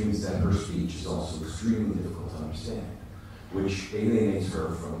 which means that her speech is also extremely difficult to understand, which alienates her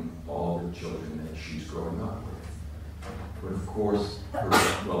from all the children that she's growing up with. But of course,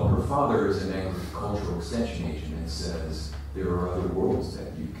 her father is an agricultural extension agent and says there are other worlds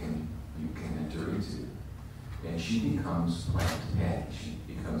that you can enter into. And she becomes Plant Patty. She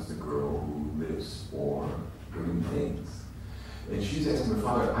becomes the girl who lives for green things. And she's asking her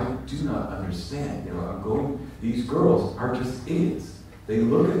father, I do not understand. You know, these girls are just idiots. They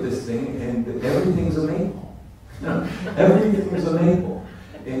look at this thing and everything's a maple. You know, everything is a maple.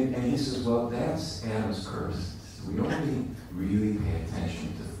 And he says, well, that's Adam's curse. We only really pay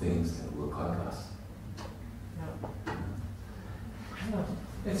attention to things that look like us. Yeah.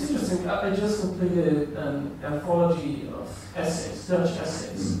 It's interesting. I just completed an anthology of essays, Dutch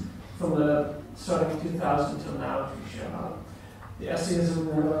essays, from starting in 2000 till now, to show how the essayism in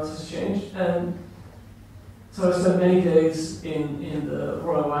the Netherlands has changed. And so I spent many days in the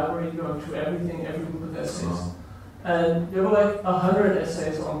Royal Library going through everything, every book of essays. And there were like 100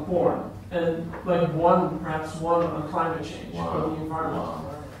 essays on porn, and like perhaps one on climate change or the environment.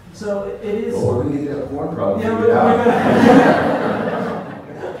 Wow. So it is. Well, we're going to get that porn problem Yeah, figured out.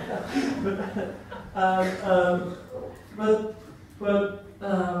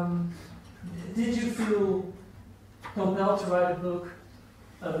 Did you feel compelled to write a book,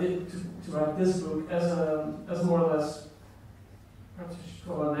 to write this book as more or less, perhaps you should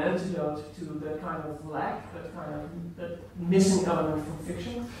call an antidote to that kind of lack, that missing element from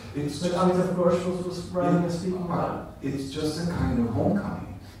fiction? But Anita Gorsch was writing and speaking about. It's just a kind of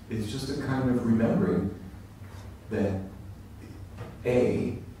homecoming. It's just a kind of remembering that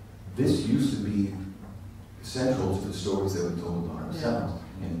A, this used to be central to the stories that we told about ourselves,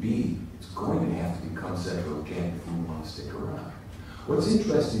 and B, it's going to have to become central again if we want to stick around. What's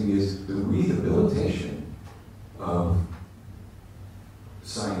interesting is the rehabilitation of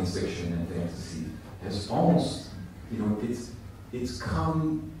science fiction and fantasy has almost, you know, it's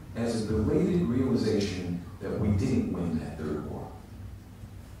come as a belated realization that we didn't win that third war.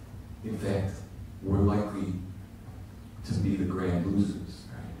 In fact, we're likely to be the grand losers,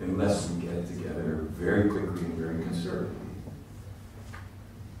 right? Unless we get it together very quickly and very conservatively.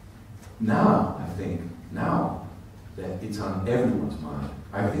 Now, I think, now that it's on everyone's mind,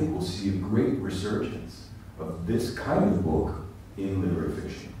 I think we'll see a great resurgence of this kind of book in literary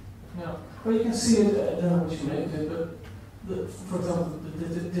fiction. Yeah, well, you can see it, I don't know what you make of it, but for example,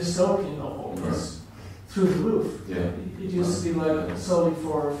 the dystopian novel is through the roof. Yeah. It used to be like solely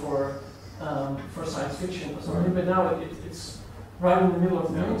for science fiction or something, but now it's right in the middle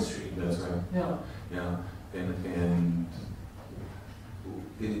of the mainstream. That's right. Yeah. Yeah, and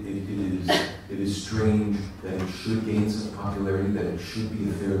it is strange that it should gain such popularity, that it should be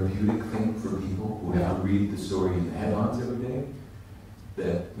a therapeutic thing for people who have to read the story in the headlines every day.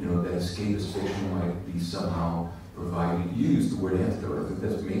 That, you know, that escapist fiction might be somehow providing. You used the word antidote. I think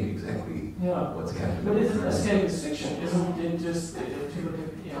that's maybe exactly what's happening. But it's escapist fiction, isn't it? Just if you look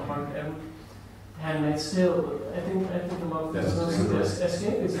at, you know, like Handmaid's Tale, I think a lot of people don't see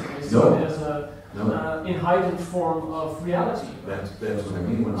escapism. They see it as a in heightened form of reality. That's what I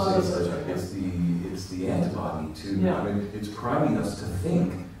mean when I say it's the antibody to. I mean, it's priming us to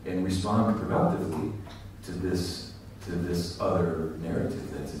think and respond productively to this other narrative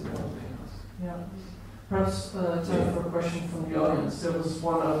that's enveloping us. Yeah. Perhaps time for a question from the audience. There was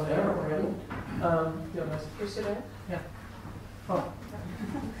one out there already. You sit down? Yeah. Oh.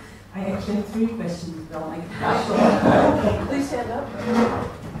 I actually have 3 questions, Dominic. Please stand up.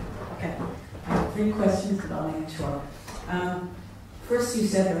 Okay. I have 3 questions, Dominic, sure. First, you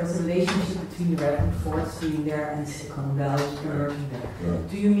said there was a relationship between the Redwood Forts being there and Silicon Valley emerging there.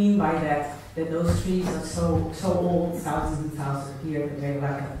 Do you mean by that those trees are so old, thousands and thousands of years, that they're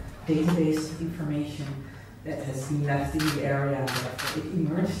like a database of information that has been left in the area and that it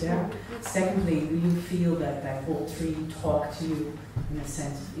emerged there? Secondly, do you feel that whole tree talked to you, in a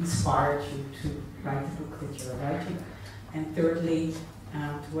sense, inspired you to write the book that you're writing? And thirdly,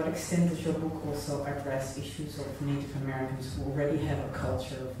 to what extent does your book also address issues of Native Americans who already have a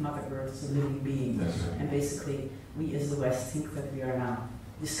culture of Mother Earth as a living being? That's right. And basically, we as the West think that we are now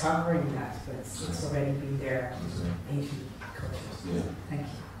discovering that, but it's already been there in ancient cultures. Yeah. Thank you.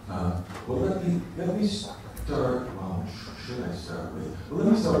 Well, let me start. Well, should I start with? Well,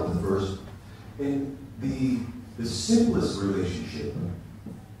 let me start with the first. And the simplest relationship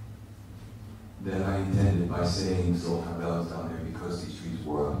that I intended by saying Zoltan is down there because these trees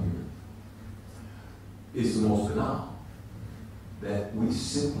were up here is the most banal. That we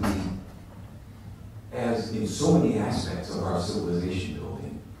simply, as in so many aspects of our civilization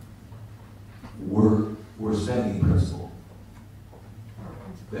building, we're spending principle.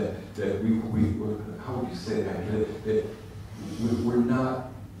 That how would you say that we're not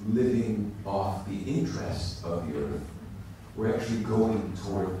living off the interest of the earth. We're actually going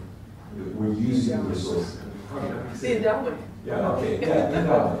toward, we're using the resources. The endowment. Yeah, okay, yeah, the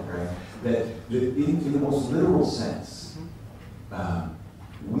endowment, right? That in the most literal sense,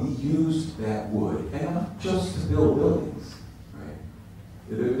 we used that wood, and not just to build buildings, right?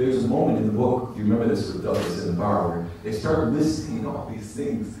 There's a moment in the book, you remember this with Douglas and the Bar, where they start listing all these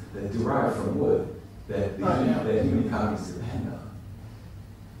things that derive from wood, that human economies depend on.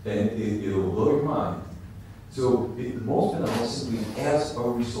 And it'll blow your mind. So the most banal simply as a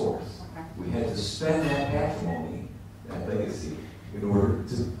resource. We had to spend that patrimony, that legacy, in order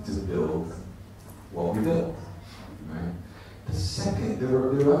to build what we built. Right? The second, there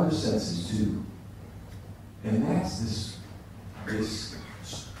are other senses too. And that's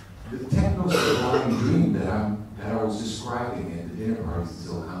the techno-sublime dream that I was describing at the dinner parties in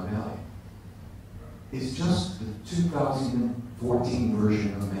Silicon Valley. Is just the 2014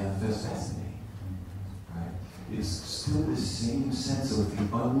 version of Manifest Destiny. Right? It's still the same sense of the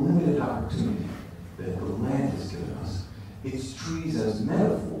unlimited opportunity that the land has given us. It's trees as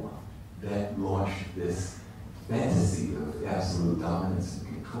metaphor that launched this fantasy of absolute dominance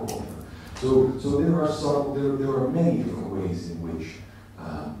and control. So there are many different ways in which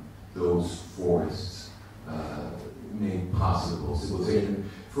those forests made possible civilization.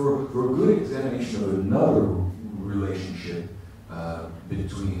 For a good examination of another relationship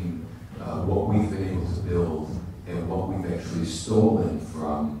between what we've been able to build and what we've actually stolen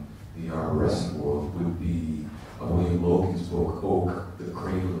from the arborescent world would be William Logan's book, Oak, The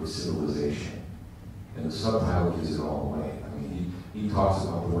Cradle of Civilization. And the subtitle gives it all away. I mean, he talks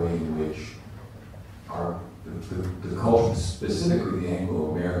about the way in which the culture, specifically the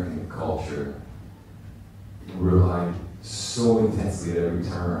Anglo-American culture, relied so intensely at every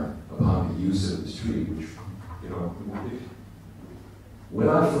turn upon the use of this tree, which, when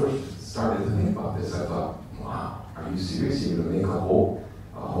I first started to think about this, I thought, wow, are you serious? You're going to make a whole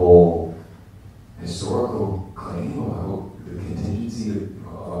historical claim about the contingency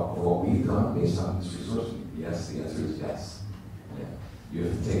of what we've done based on this resource? Yes, the answer is yes. Yeah. You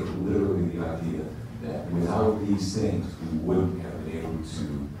have to take literally the idea that without these things, we wouldn't have been able to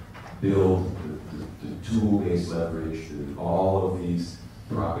build the tool-based leverage, all of these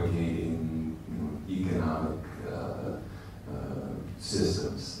propagating economic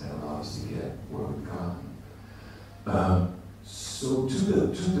systems that allow us to get where we've gone. So to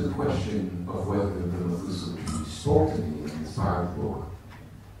the question of whether the Methuselah tree spoke to me and inspired the book.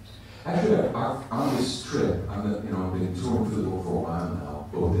 Actually, on this trip, I've been touring for the book for a while now,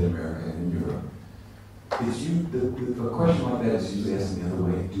 both in America and in Europe. A question like that is usually asked the other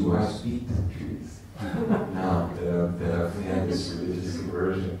way: do I speak to the trees? Now that I've had this religious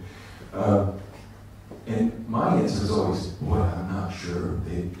conversion. And my answer is always, boy, I'm not sure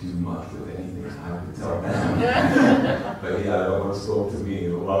they do much with anything I would tell them. But yeah, that one spoke to me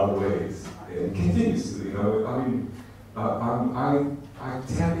in a lot of ways. And continues to, I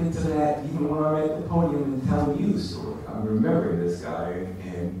tap into that even when I'm at the podium and telling you the story. I'm remembering this guy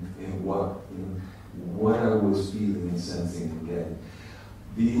and what I was feeling and sensing and getting.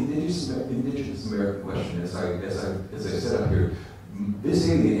 The indigenous American question, as I said up here, this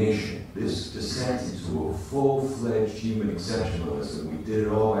alienation, this descent into a full-fledged human exceptionalism, we did it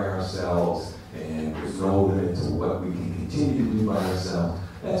all by ourselves, and there's no limit to what we can continue to do by ourselves.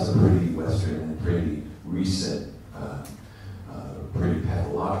 That's a pretty Western and pretty recent, pretty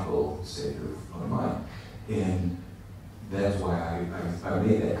pathological state of mind. And that's why I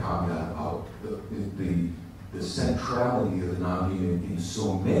made that comment about the centrality of the non-human in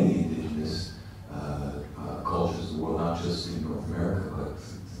so many indigenous cultures of the world, not just in North America, but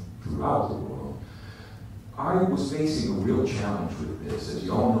throughout the world. I was facing a real challenge with this. As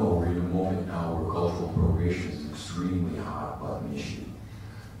you all know, we're in a moment now where cultural appropriation is an extremely hot button issue.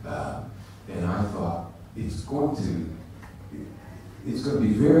 And I thought, it's going to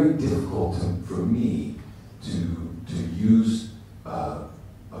be very difficult for me to use a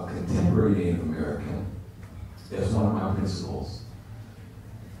contemporary Native American as one of my principles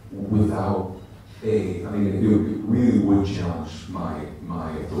without it really would challenge my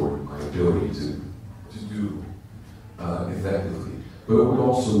authority, my ability to do effectively. But it would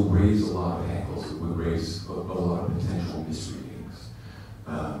also raise a lot of hackles. It would raise a lot of potential misreadings.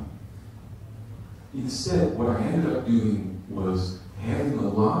 instead, what I ended up doing was having a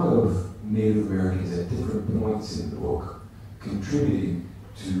lot of Native Americans at different points in the book contributing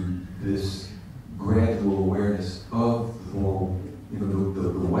to this gradual awareness of the more, the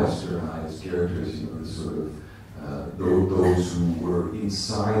westernized characters, the sort of those who were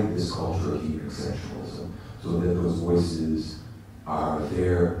inside this culture of human exceptionalism, so that those voices are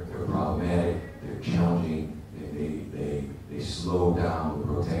there, they're problematic, they're challenging, they slow down the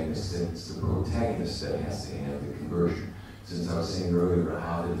protagonist, and it's the protagonist that has to have the conversion. Since I was saying earlier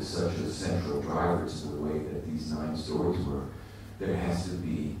how it is such a central driver to the way that these 9 stories were, there has to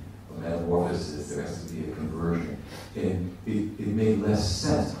be a metamorphosis, there has to be a conversion. And it made less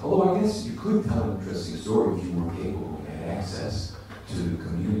sense. Although I guess you could tell an interesting story if you were capable and had access to the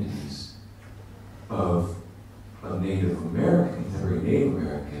communities of a Native American, contemporary Native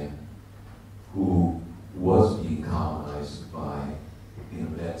American, who was being colonized by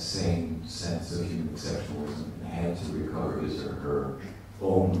that same sense of human exceptionalism and had to recover his or her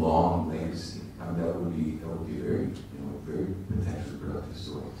own long legacy. I mean, that would be a very, very potentially productive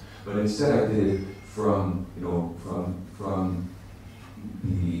story. But instead, I did it from the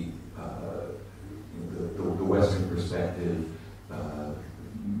Western perspective,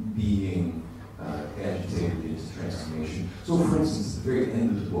 being agitated into transformation. So, for instance, at the very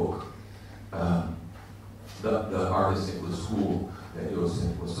end of the book, the artist Nicholas Gould that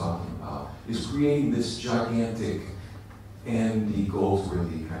Joseph was talking about is creating this gigantic Andy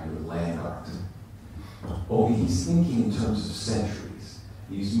Goldsworthy kind of land art. Only he's thinking in terms of centuries.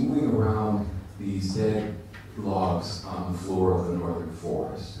 He's moving around these dead logs on the floor of the northern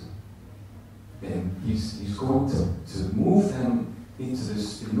forest. And he's going to move them into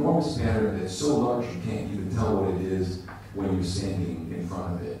this enormous pattern that's so large you can't even tell what it is when you're standing in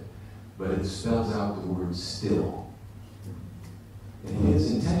front of it. But it spells out the word still. And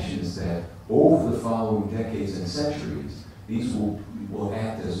his intention is that over the following decades and centuries, these will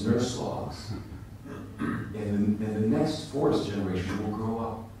act as nurse logs. And the next forest generation will grow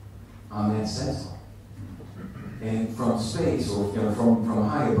up on that stencil. And from space, or from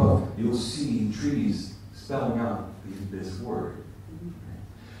high above, you'll see trees spelling out this word.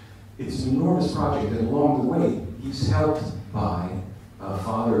 It's an enormous project, and along the way, he's helped by a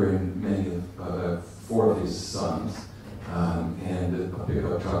father and many of 4 of his sons, and a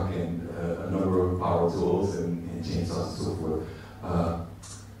pickup truck, and a number of power tools and chainsaws and so forth.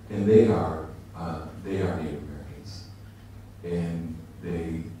 And they are Native Americans, and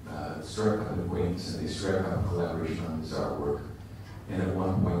they strike up an acquaintance and they strike up a collaboration on this artwork. And at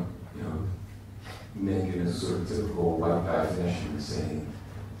one point, Nick, in a sort of typical white guy fashion, saying,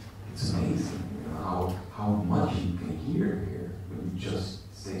 "It's amazing, how much you can hear here when you just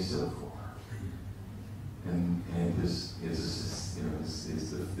stay still for." And this is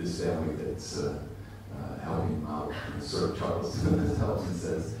this family that's helping him out, and sort of chuckles to himself and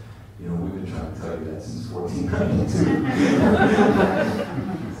says, "We've been trying to tell you that since 1492.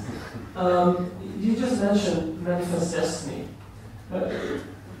 You just mentioned manifest destiny.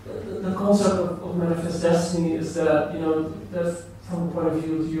 The concept of manifest destiny is that, that from the point of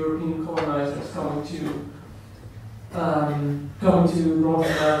view of European colonizers coming to North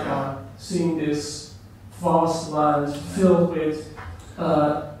America, seeing this vast land filled with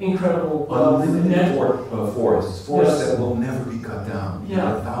incredible unlimited forests that will never be cut down in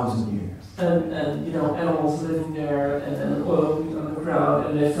 1,000 years. And animals living there, and then oil being underground,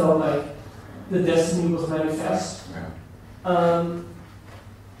 and they felt like the destiny was manifest. Right.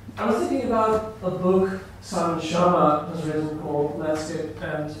 I was thinking about a book Simon Sharma has written called Landscape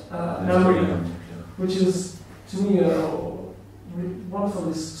and Memory, which is, to me, a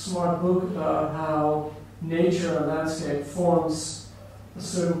wonderfully smart book about how nature and landscape forms a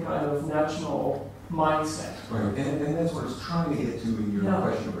certain kind of national mindset. Right, and that's what I was trying to get to in your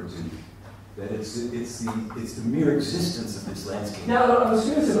question number 2. That it's the mere existence of this landscape. Yeah, I was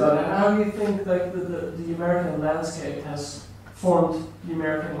curious about that. How do you think like the American landscape has formed the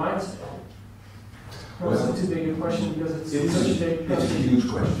American mindset? Or is it too big a question because it's such a big question? It's a huge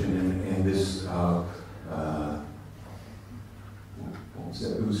question, and this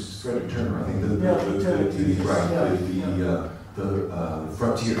it was Frederick Turner, I think. The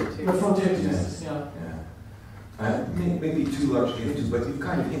frontier. The frontier diseases, yeah. Maybe too large to get into, but you've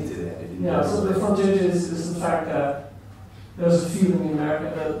kind of hinted at it. Yeah, so the frontier is the fact that there's a feeling in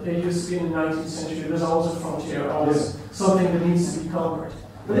America that there used to be in the 19th century, there's always a frontier, always something that needs to be conquered.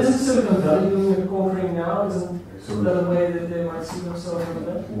 But isn't Silicon Valley doing the conquering now? Isn't that a way that they might see themselves over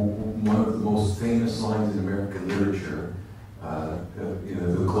there? One of the most famous lines in American literature,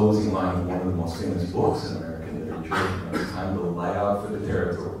 the closing line of one of the most famous books in American literature, it's time to light out for the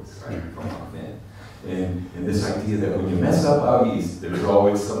territories, right, from within. And this idea that when you mess up out east, there's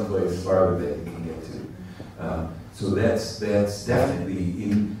always someplace farther that you can get to. So that's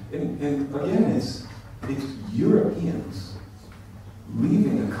definitely and again, it's Europeans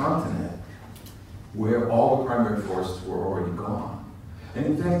leaving a continent where all the primary forests were already gone. And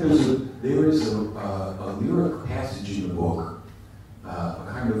in fact, there is a lyric passage in the book, a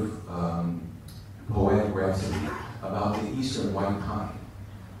kind of poetic rhapsody about the eastern white pine.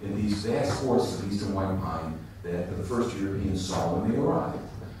 And these vast forests of eastern white pine that the first Europeans saw when they arrived,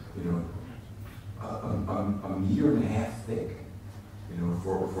 a meter and a half thick,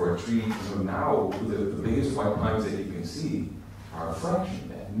 for a tree. Now the biggest white pines that you can see are a fraction of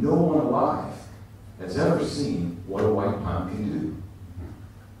that. No one alive has ever seen what a white pine can do.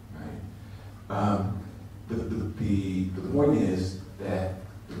 Right? The point is that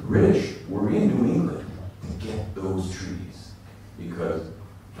the British were in New England to get those trees because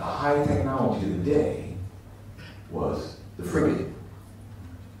the high technology of the day was the frigate.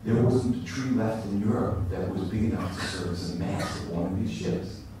 There wasn't a tree left in Europe that was big enough to serve as a mast of one of these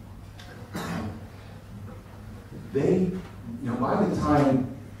ships. They, by the time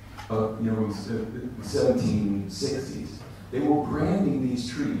of, the 1760s, they were branding these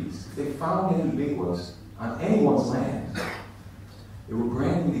trees. If they found any big ones on anyone's land, they were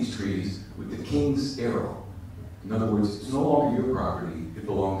branding these trees with the king's arrow. In other words, it's no longer your property, it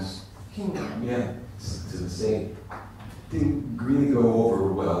belongs to the state. Didn't really go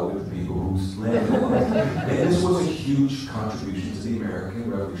over well with the people whose land it was. And this was a huge contribution to the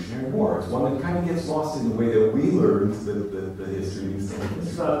American Revolutionary War. It's one that kind of gets lost in the way that we learned the history and stuff.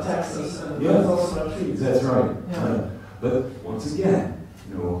 It's about Texas and it's also about trees. That's right. Yeah. But once again,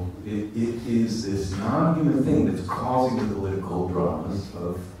 it is this non-human thing that's causing the political dramas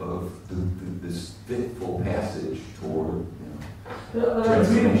of this fitful passage toward. I was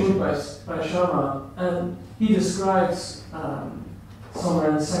reading a book by Sharma, and he describes somewhere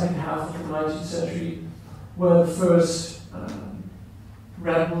in the second half of the 19th century where the first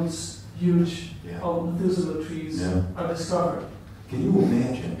redwoods, huge Methuselah trees are discovered. Can you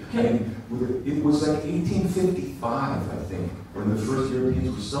imagine? It was like 1855, I think, when the first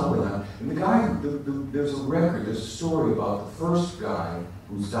Europeans were stumbling on. And the guy, there's a record, there's a story about the first guy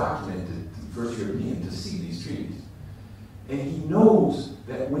who's documented, the first European to see these trees. And he knows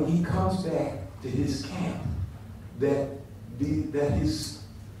that when he comes back to his camp, that his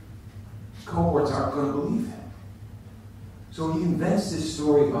cohorts aren't going to believe him. So he invents this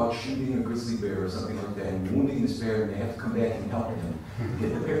story about shooting a grizzly bear or something like that, and wounding this bear, and they have to come back and help him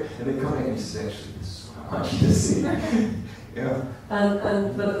get the bear. And they come back and he says, actually, this is what I want you to see.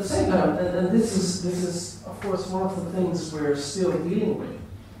 But at the same time, and this is of course one of the things we're still dealing with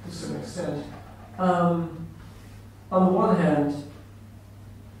to a certain extent. On the one hand,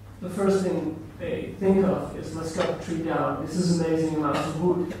 the first thing they think of is, let's cut the tree down. This is amazing amounts of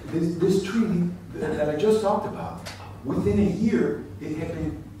wood. This tree that I just talked about, within a year, it had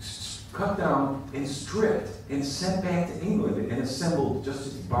been cut down and stripped and sent back to England and assembled just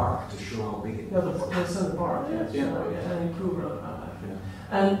as bark to show how big it was. They sent the bark, and improve on that.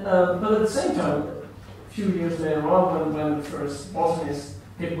 Yeah. And but at the same time, a few years later on, when the first botanists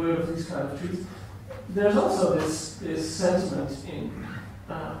get word of these kind of trees, there's also this sentiment in,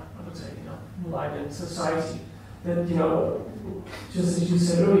 I would say, enlightened society that, just as you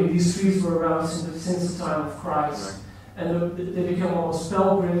said earlier, these trees were around since the time of Christ, and they become almost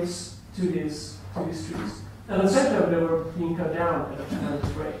pilgrims to these trees. And at the same time, they were being cut down at a tremendous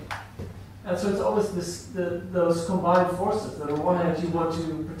rate. And so it's always those combined forces that on one hand you want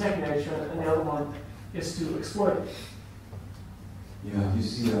to protect nature, and the other one is to exploit it. Yeah, you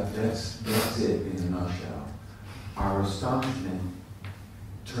see that's it in a nutshell. Our astonishment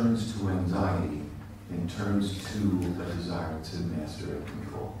turns to anxiety and turns to a desire to master and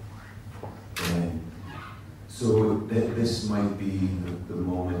control. And so this might be the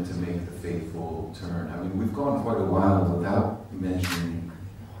moment to make the fateful turn. I mean, we've gone quite a while without mentioning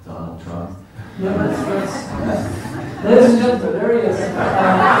Donald Trump. Yeah, ladies and gentlemen, there he is.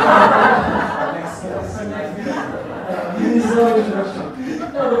 Next guest. He's no introduction.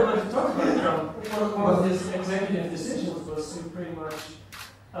 No, but to talk about Trump, one of his executive decisions was to pretty much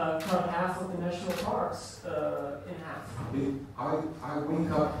cut half of the national parks in half. I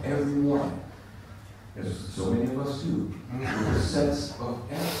wake up every morning, as so many of us do, with a sense of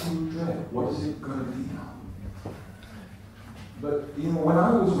absolute dread. What is it going to be now? But when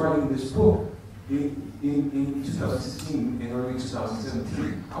I was writing this book in 2016, in early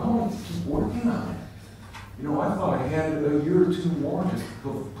 2017, I wanted to keep working on it. I thought I had a year or two more just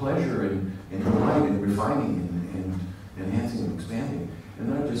of pleasure and delight and refining and enhancing and expanding. And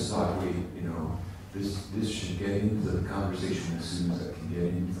then I just thought, wait, this should get into the conversation as soon as I can get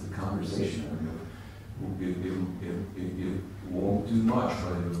into the conversation. I mean, it won't do much,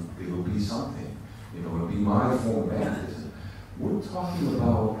 but it'll be something. You know, it'll be my form of activism. We're talking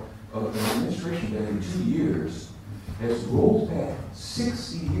about an administration that in 2 years has rolled back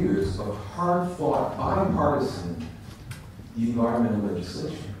 60 years of hard-fought, bipartisan environmental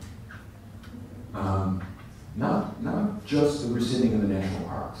legislation. Not just the rescinding of the national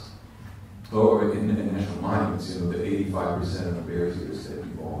parks, or in the national monuments, you know, the 85% of the bears eaters that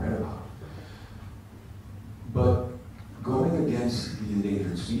you've all read about. But going against the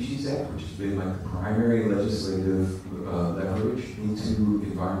Endangered Species Act, which has been like the primary legislative leverage into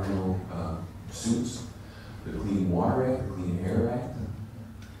environmental suits, the Clean Water Act, the Clean Air Act,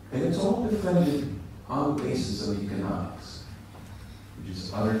 and it's all defended on the basis of economics, which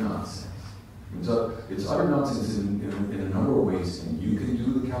is utter nonsense. It's utter nonsense in a number of ways, and you can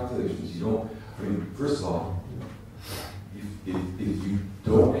do the calculations. You don't, I mean, first of all, if you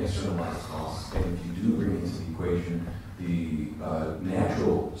don't externalize costs, and if you do bring into the equation the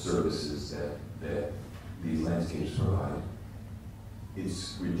natural services that these landscapes provide,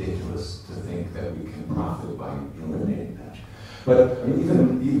 it's ridiculous to think that we can profit by eliminating that. But I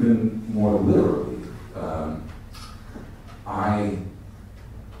mean, even more literally,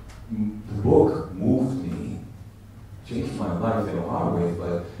 the book moved me, changed my life in a lot of ways,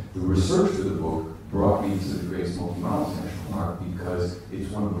 but the research for the book brought me to the Great Smoky Mountains National Park because it's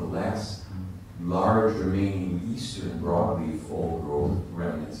one of the last large remaining eastern broadleaf old growth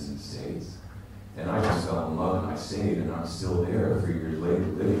remnants in the States. And I just fell in love and I stayed, and I'm still there 3 years later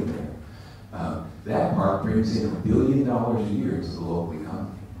living there. That park brings in $1 billion a year to the local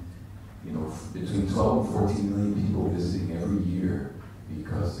economy. You know, between 12 and 14 million people visiting every year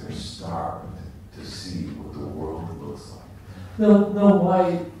because they're starved to see what the world looks like. No,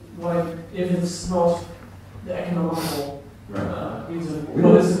 why, if it's not the economical reason,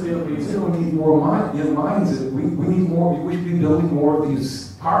 what is the real reason? We don't need more mines. We need more. We should be building more of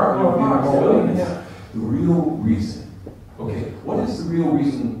these parks. Yeah. The real reason. Okay, what is the real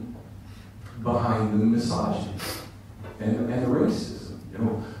reason behind the misogyny and the racism? You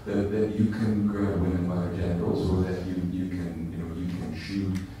know, that you can grab women by their genitals, or that you can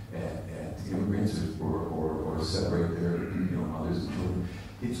shoot at immigrants or separate their mothers and children.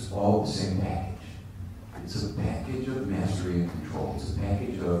 It's all the same package. It's a package of mastery and control. It's a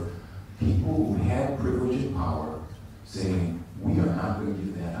package of people who had privilege and power saying, we are not going to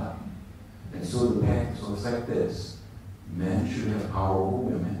give that up. And so the package looks like this. Men should have power over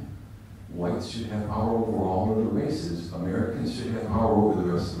women. Whites should have power over all of the races. Americans should have power over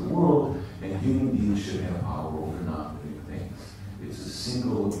the rest of the world. And human beings should have power over non-living things. It's a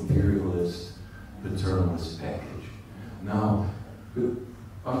single imperialist, paternalist package. Now,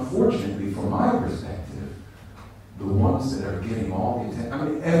 unfortunately, from my perspective, the ones that are getting all the attention, I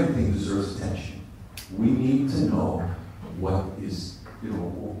mean, everything deserves attention. We need to know what is,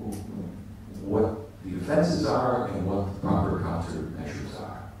 what the offenses are and what the proper countermeasures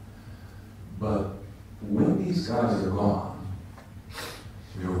are. But when these guys are gone,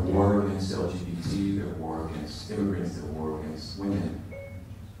 their war against LGBT, their war against immigrants, their war against women,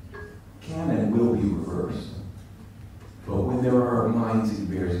 can and will be reversed. But when there are mines in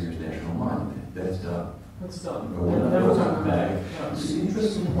Bears Ears National Monument, that's done. That's done. No, we're never talking back. It's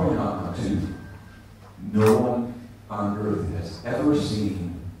interesting to point out now, too, no one on Earth has ever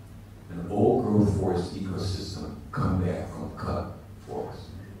seen an old growth forest ecosystem come back from cut forest.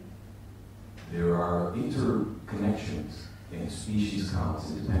 There are interconnections and species counts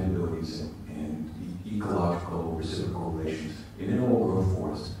and dependabilities and ecological reciprocal relations in an old growth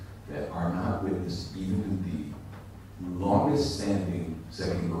forest that are not witnessed even in the longest standing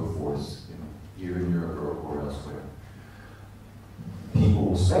second growth forests here in Europe or elsewhere. People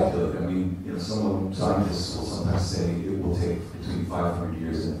will speculate. I mean, some scientists will sometimes say it will take between 500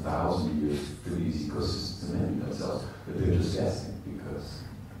 years and 1,000 years for these ecosystems to mend themselves, but they're just guessing because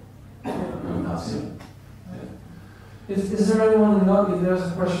I'm not seeing it. Yeah. Is there anyone in the audience? There's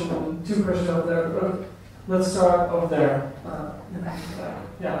a question, two questions out there. Let's start over there.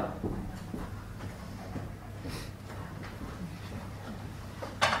 Yeah.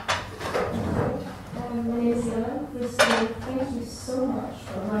 My name is Yana. First of all, thank you so much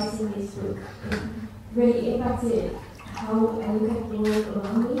for writing this book. It really impacted how I look at the world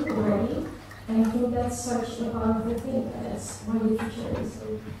around me already. And I think that's such a powerful thing, and that's why literature is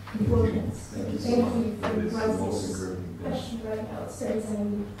so important. So thank you for writing this question right now. It's very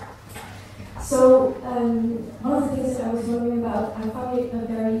timely. So, one of the things that I was wondering about, I found it a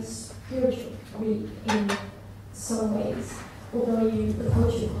very spiritual read in some ways. although you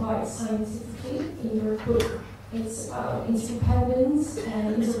approach it quite scientifically in your book, it's about interdependence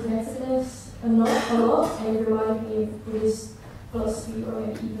and interconnectedness a lot, and it reminded me of Buddhist philosophy or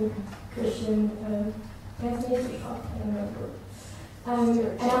maybe even Christian metaphysics, I don't remember.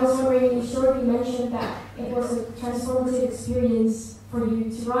 And I was wondering, you shortly mentioned that it was a transformative experience for you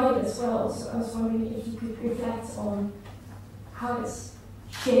to write it as well, so I was wondering if you could reflect on how it's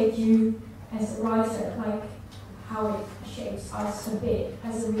shaped you as a writer, like how it shapes us a bit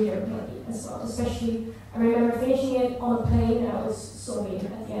as a reader maybe as well. Especially, I remember finishing it on a plane and I was sobbing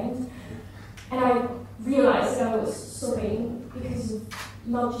at the end. And I realized that I was sobbing because of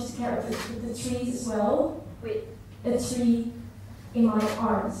not just the characters, but the trees as well, with a tree in my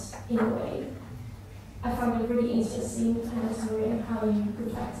arms, in a way. I found it really interesting, and I was wondering how you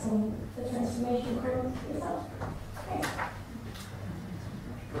reflect on the transformation curve yourself. Okay.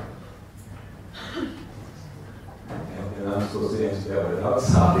 And I'm supposed to answer that without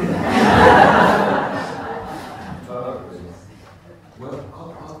sobbing. Well,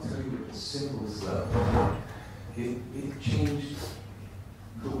 I'll tell you the simplest level. It changed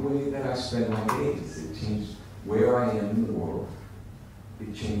the way that I spend my days. It changed where I am in the world.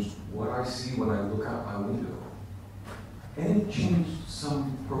 It changed what I see when I look out my window. And it changed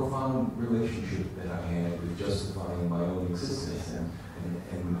some profound relationship that I had with justifying my own existence and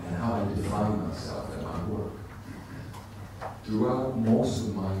how I define myself and my work. Throughout most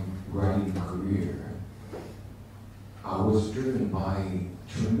of my writing career, I was driven by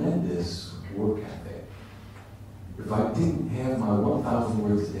tremendous work ethic. If I didn't have my 1,000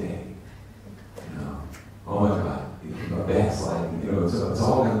 words a day, oh my God, a backsliding, it's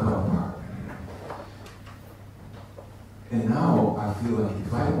all going to come apart. And now I feel like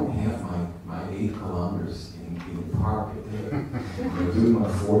if I don't have my 8 kilometers in the park doing my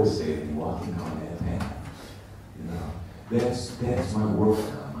forest day and walking down that path, that's my work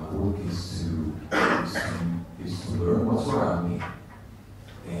now. My work is to learn what's around me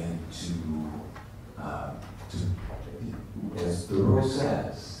and to, as Thoreau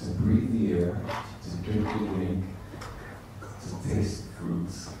says, to breathe the air, to drink the drink, to taste the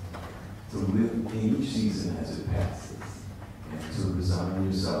fruits, to live in each season as it passes, and to resign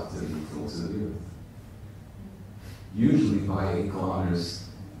yourself to the influence of the earth. Usually by 8 kilometers,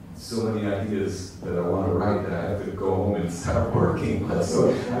 so many ideas that I want to write that I have to go home and start working. But so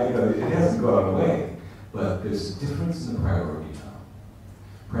it hasn't gone away. But there's a difference in the priority now.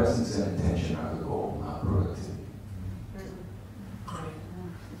 Presence and attention are the goal, not productivity.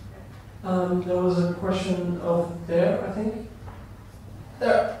 There was a question over there, I think.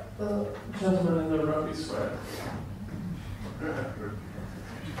 There, the gentleman in the rugby sweater.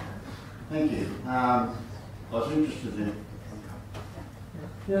 Thank you. I was interested in.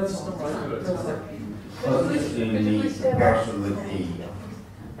 Yeah, that's not quite good. I was interested in the comparison with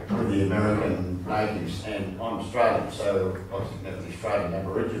the American natives, and I'm Australian, so I was thinking of the Australian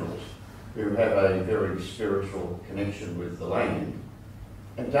Aboriginals, who have a very spiritual connection with the land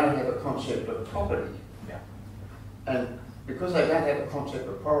and don't have a concept of property. Yeah. And because they don't have a concept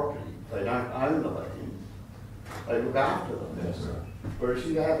of property, they don't own the land, they look after them. That's right. Whereas if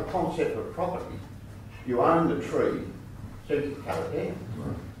you have a concept of property, you own the tree, so you can cut it down.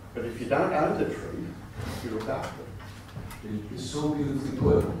 Right. But if you don't own the tree, you look after it. It's so beautifully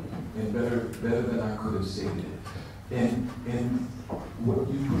put, and better than I could have stated it. And what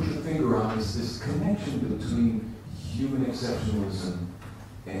you put your finger on is this connection between human exceptionalism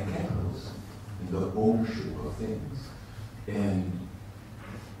and capitalism, and the ownership of things. And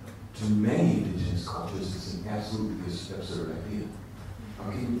to many indigenous cultures, it's an absolutely absurd idea. How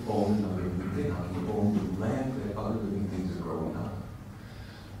can you own another living thing? How can you own the land that other living things are growing out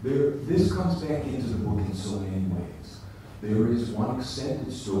of? This comes back into the book in so many ways. There is one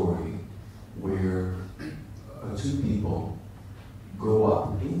extended story where 2 people go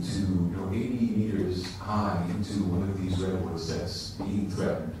up into 80 meters high into one of these redwoods that's being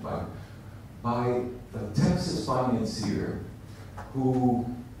threatened by a Texas financier who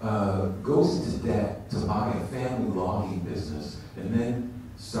goes into debt to buy a family logging business and then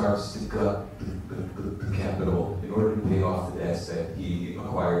starts to cut the capital in order to pay off the debts that he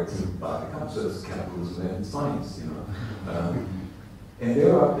acquired to buy the company. So it's capitalism at its finest, And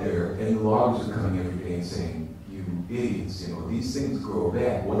they're up there, and the loggers are coming every day and saying, "You idiots, these things grow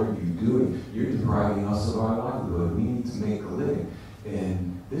back. What are you doing? You're depriving us of our livelihood. We need to make a living.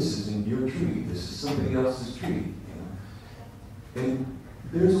 And this isn't your tree. This is somebody else's tree." And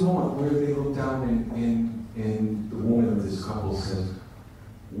there's a moment where they look down and the woman of this couple says,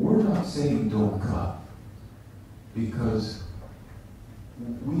 "We're not saying don't cut, because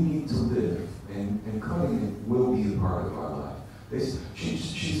we need to live, and cutting it will be a part of our life. She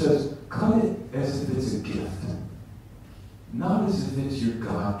says, cut it as if it's a gift, not as if it's your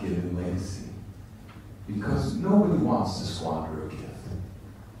God-given legacy, because nobody wants to squander a gift.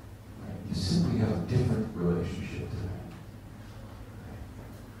 Right? You simply have a different relationship to that.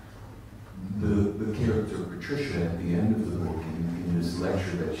 The character Patricia at the end of the book, in this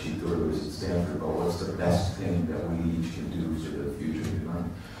lecture that she delivers at Stanford about what's the best thing that we each can do for the future of humanity,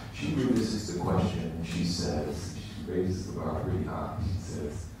 she revisits the question and she says, she raises the bar pretty high. She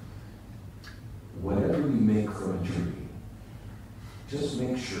says, whatever you make from a tree, just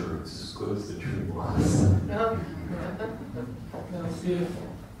make sure it's as good as the tree was. That's beautiful.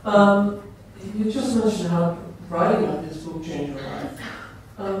 You just mentioned how writing of this book changed your life.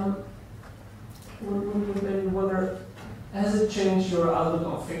 Maybe wonder, has it changed your outlook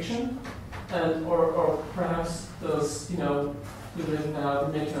on fiction, and or perhaps those, you know, you live now,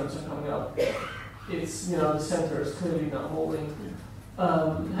 the midterms are coming up. It's, you know, the center is clearly not holding.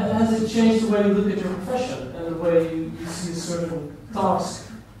 Has it changed the way you look at your profession and the way you see a certain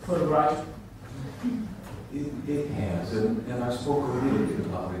task for the writer? It has, and I spoke a little bit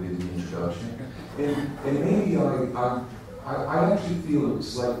about it in the introduction, and maybe I actually feel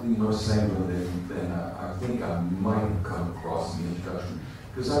slightly more sanguine than I think I might have come across in the introduction,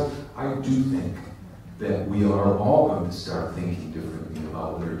 because I do think that we are all going to start thinking differently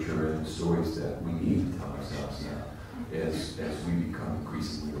about literature and the stories that we need to tell ourselves now, as we become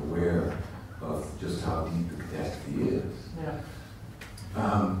increasingly aware of just how deep the catastrophe is. Yeah.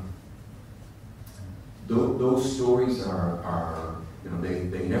 Those stories are you know,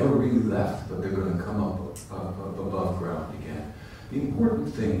 they never really left, but they're going to come up above ground again. The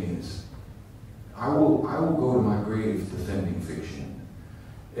important thing is, I will go to my grave defending fiction.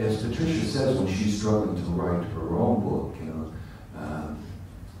 As Patricia says when she's struggling to write her own book, you know,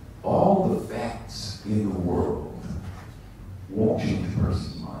 all the facts in the world won't change a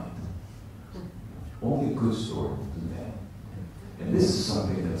person's mind. Only a good story will do that. And this is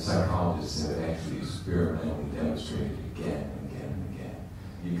something that psychologists have actually experimentally demonstrated again and again and again.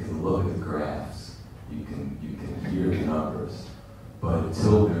 You can look at the graphs, you can hear the numbers, but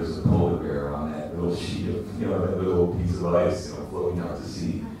until there's a polar bear on that little sheet of, you know, that little piece of ice, you know, floating out to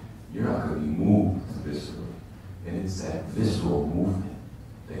sea, you're not going to be moved viscerally. And it's that visceral movement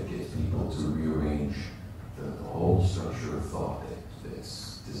that gets people to rearrange the whole structure of thought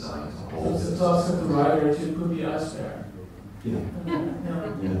that's designed to hold It's it. the task of the writer to put the ice there. Yeah.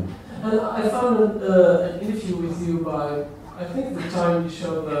 Yeah. And I found an interview with you by, I think the time you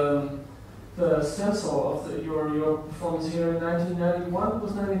showed the stencil of your performance here in 1991,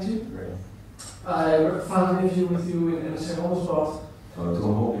 was 92? Right. I found an interview with you in NRC Holmesbad. Don't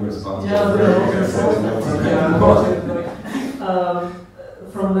hold me responsible.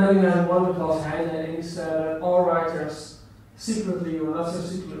 From 1991, because Heine and he said all writers secretly, or not so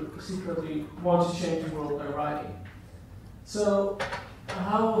secretly, want to change the world by writing. So,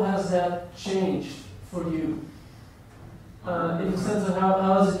 how has that changed for you? In the sense of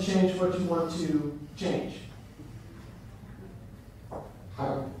how has it changed what you want to change?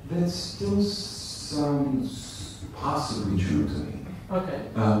 That still sounds possibly true to me. Okay.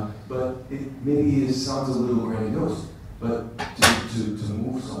 But it sounds a little grandiose. But to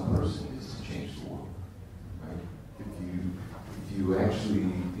move some person is to change the world, right? If you actually,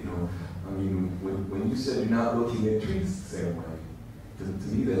 you know, I mean, when you said you're not looking at trees the same way, to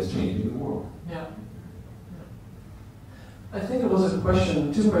me that's changing the world. Yeah. I think it was a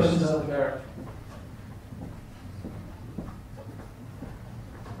question, two questions out there.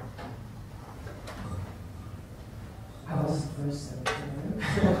 I was the first.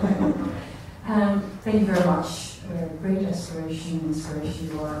 Thank you very much. Great inspiration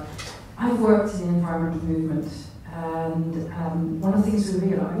you are. I've worked in the environmental movement, and one of the things we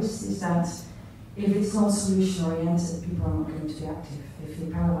realized is that if it's not solution oriented, people are not going to be active if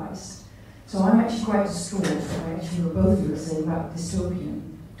they're paralyzed. So I'm actually quite distraught that I actually what both of you are saying about dystopian.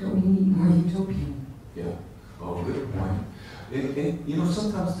 Don't we need more utopian? Yeah. Oh, good point. And you know,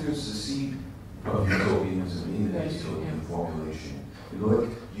 sometimes there's a seed of utopianism in the dystopian formulation. You know, like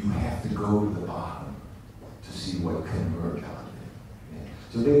you have to go to the bottom to see what can emerge out of it. Yeah.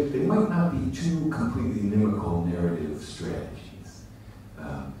 So they might not be two completely inimical narrative strategies.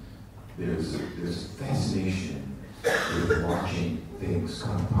 There's a fascination with watching things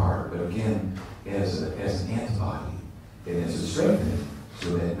come apart, but again, as an antibody and as a strengthening,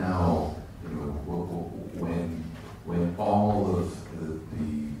 so that now, you know, when all of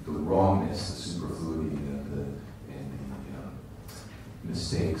the wrongness, the superfluity, and the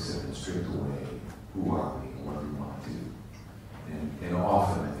mistakes have been stripped away, who are we and what do we want to do? And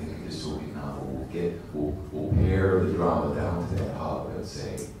often, I think a dystopian novel will pare the drama down to that hub and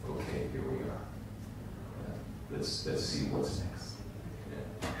say, okay, here we are. Let's see what's next.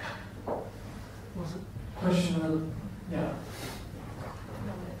 Yeah. Question of, yeah.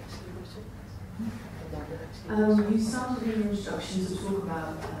 You started in your instructions to talk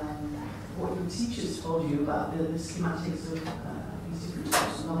about what your teachers told you about the schematics of these different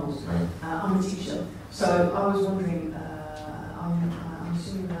types of novels. Right. I'm a teacher, so I was wondering, I'm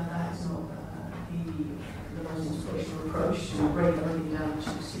assuming that is not the most inspirational approach to break everything down to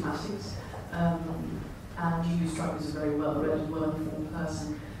schematics. And you strike me as a very well-read, well-informed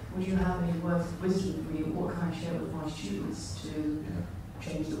person. Would you have any words of wisdom for me? What can I share with my students to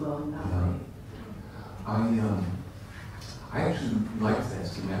change the world in that way? I actually liked that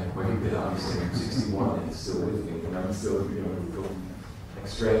schematic quite a bit. Obviously, I'm 61 and it's still with me, and I'm still,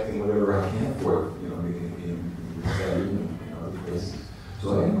 extracting whatever I can for it, making it in other places.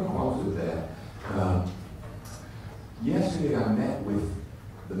 So I have no problems with that. Yesterday, I met with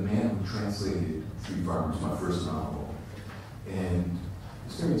the man who translated Three Farmers, my first novel, and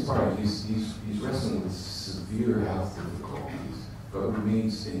it's very inspiring. He's wrestling with severe health difficulties, but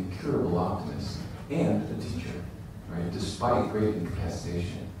remains an incurable optimist and a teacher, right, despite great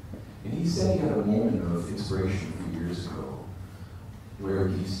incapacitation. And he said he had a moment of inspiration a few years ago where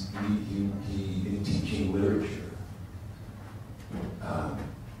he in teaching literature,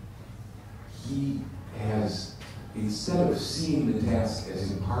 he has, instead of seeing the task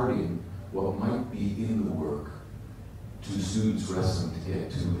as imparting what might be in the work to students wrestling to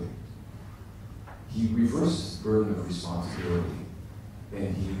get to it, he reverses the burden of responsibility,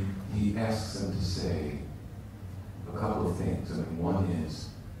 and he asks them to say a couple of things. I mean, one is,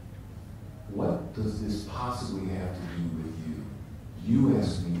 what does this possibly have to do with you? You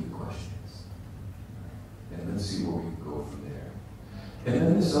ask me the questions, and let's see where we can go from there. And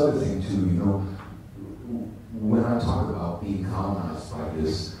then this other thing too, when I talk about being colonized by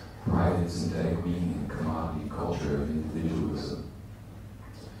this private synthetic meaning and commodity culture of individualism,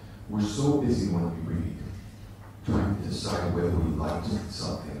 we're so busy when we read, trying to decide whether we liked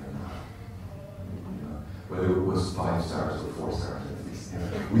something or not. Whether it was 5 stars or 4 stars at least.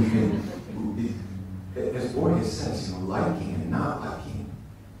 We can, as Borges says, liking and not liking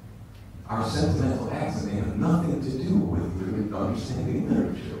are sentimental acts, and they have nothing to do with understanding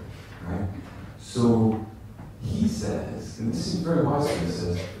literature, right? So he says, and this is very wise, he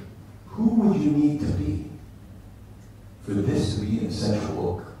says, who would you need to be for this to be an essential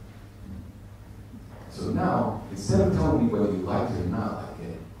book? So now, instead of telling me whether you like it or not like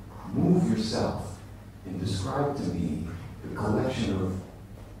it, move yourself and describe to me the collection of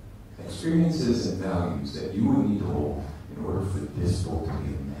experiences and values that you would need to hold in order for this book to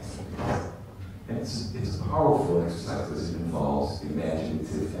be a masterpiece. And it's a powerful exercise because it involves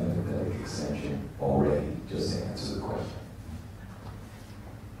imaginative and empathetic extension already, just to answer the question.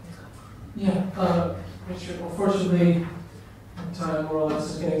 Yeah, Richard, unfortunately, time more or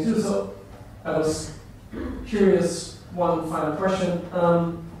less is getting to, so I was curious, one final question.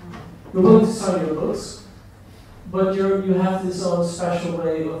 You're willing to sign your books, but you have this own special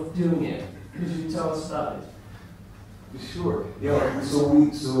way of doing it. Could you tell us about it? Sure. Yeah. So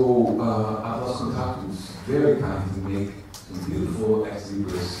Atlas Contact was very kind to make some beautiful ex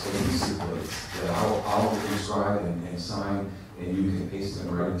libris adhesive plates that I'll inscribe and sign, and you can paste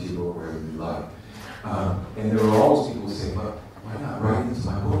them right into your book wherever you like. And there are always people who say, "But why not write into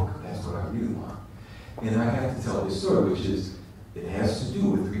my book? That's what I really want." And I have to tell this story, which is it has to do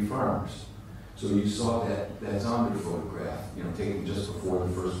with Three Farmers. So you saw that zombie photograph, taken just before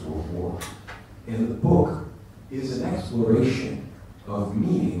the First World War, and the book is an exploration of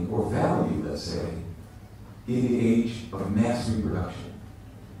meaning or value, let's say, in the age of mass reproduction.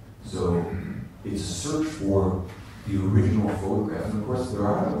 So it's a search for the original photograph, and of course there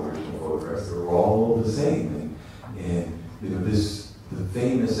are no original photographs; they're all the same. And the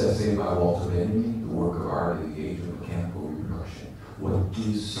famous essay by Walter Benjamin, "The Work of Art in the Age of Mechanical Reproduction." What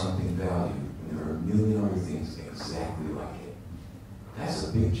gives something value when there are a million other things exactly like it? That's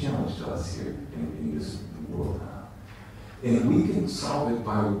a big challenge to us here in this world now. And we can solve it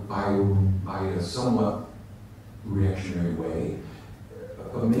by a somewhat reactionary way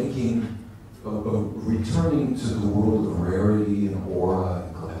of returning to the world of rarity and aura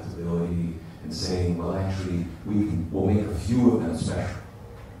and collectability and saying, well, actually, we'll make a few of them special,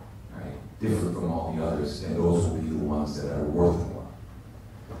 right? Different from all the others, and those will be the ones that are worth more.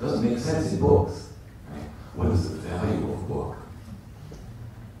 It doesn't make sense in books, right? What is the value of a book?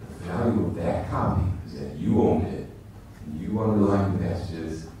 The value of that copy is that you owned it, and you underlined the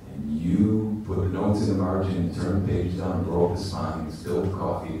passages, and you put the notes notes in the margin, turn the page down, broke the spine, spilled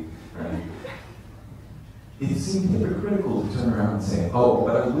coffee, right? It seemed hypocritical to turn around and say, oh,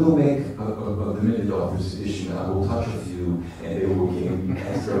 but I will make a limited author's edition, I will touch a few, and they will gain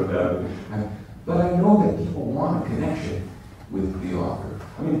extra value. But I know that people want a connection with the author.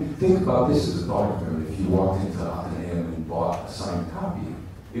 I mean, think about this as a thought experiment. If you walked into Athenaeum and bought a signed copy,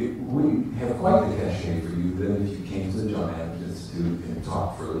 it wouldn't have quite the cachet for you than if you came to the John Adams Institute and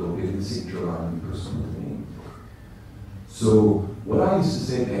talked for a little bit in the signature line and personal to me. So what I used to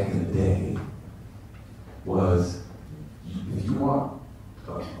say back in the day was, if you want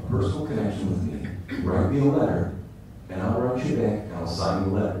a personal connection with me, write me a letter, and I'll write you back, and I'll sign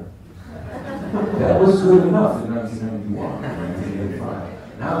the letter. That was good enough in 1991,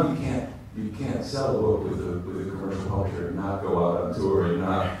 1985. Now you can't sell a book with a commercial publisher and not go out on tour and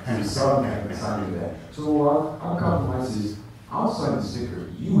not do some kind of signing that. So our compromise is, I'll sign the sticker,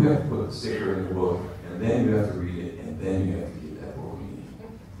 you have to put the sticker in the book, and then you have to read it, and then you have to get that book meaning.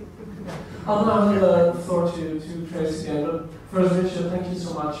 I'll now hand the floor to Trace again, but first, Richard, thank you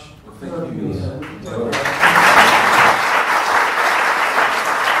so much. Thank you.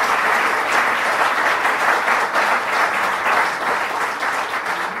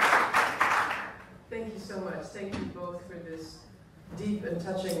 Thank you so much. Thank you both for this deep and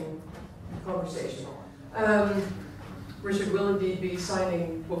touching conversation. Richard will indeed be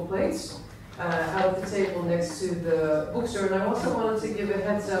signing book plates out at the table next to the bookstore. And I also wanted to give a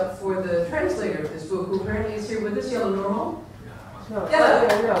heads up for the translator of this book, who apparently is here with us, Yellow Normal. No, Yeah.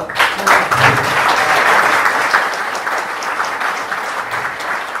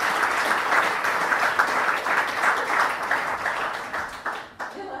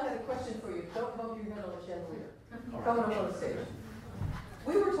 Come on the stage.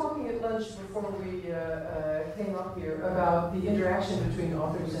 We were talking at lunch before we came up here about the interaction between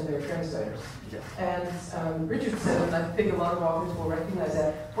authors and their translators. Yes. And Richard said, and I think a lot of authors will recognize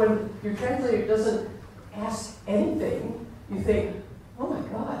that, when your translator doesn't ask anything, you think, oh my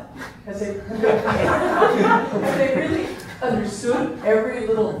God, have they really understood every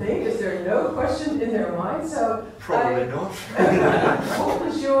little thing? Is there no question in their mind? So Probably not. How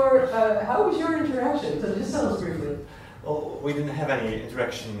was your interaction? So just tell us briefly. Well, we didn't have any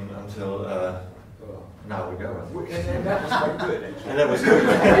interaction until now we go. And that was quite good, actually. And that was good.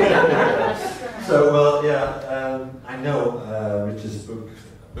 So, well, yeah, I know Richard's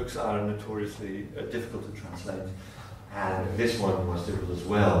books are notoriously difficult to translate, and this one was difficult as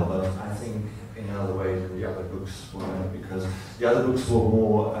well, but I think in another way than the other books were, because the other books were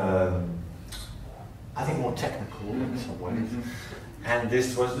more, I think more technical in some ways, and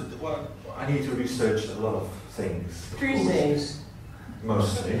this was, well, I need to research a lot of things. Tree names.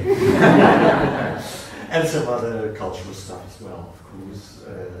 Mostly. And some other cultural stuff as well, of course.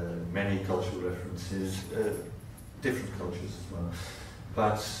 Many cultural references, different cultures as well.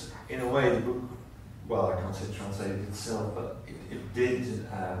 But in a way, the book, well, I can't say translated itself, but it did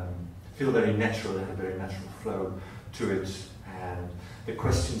feel very natural, and had a very natural flow to it. And the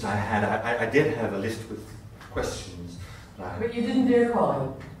questions I had, I did have a list with questions. But you didn't dare call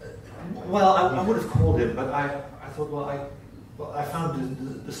him. Well, I would have called him, but I thought, well, I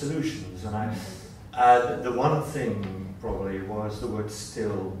found the solutions, and the one thing probably was the word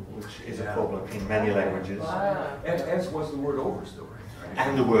still, which is a problem in many languages. Wow. As was the word overstory. Right?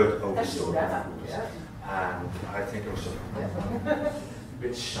 And the word overstory. Yeah. And I think also a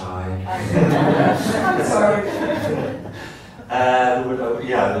bit shy. I'm sorry. The word,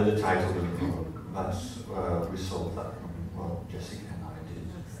 yeah, the title was a problem, but we solved that problem. Well, Jessica and I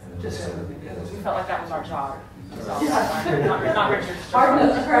did. Jessica, we felt like that was our job. Yeah. Not Richard's job. Hard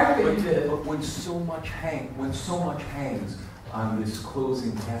enough to crack, but you did it. But when so much hangs on this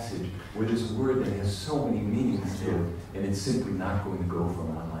closing passage, where this word that has so many meanings to it, and it's simply not going to go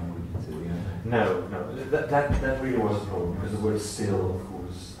from one language to the other. No, that really was a problem, because the word still, of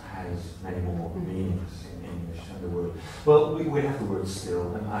course, has many more meanings in English than the word. Well, we have the word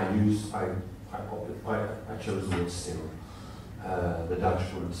still, and I chose the word still. The Dutch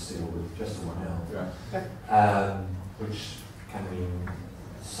word still with just one L, Yeah. which can mean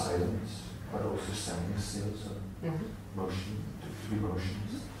silence, but also standing still, so motion, three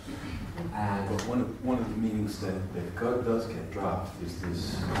motions. And But one of the meanings that does get dropped is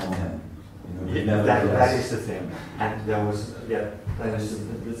this amen. You know, that is the thing. And there was, that is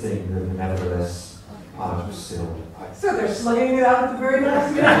the thing, the nevertheless part was still. So they're slugging it out at the very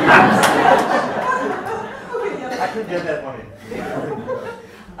last minute. I could get that one in.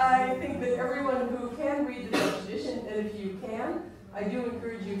 I think that everyone who can read the Dutch edition, and if you can, I do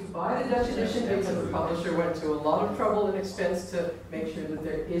encourage you to buy the Dutch edition because the publisher went to a lot of trouble and expense to make sure that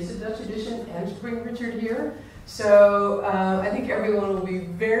there is a Dutch edition and to bring Richard here. So I think everyone will be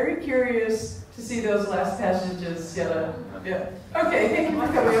very curious to see those last passages. Yeah. Okay, thank you for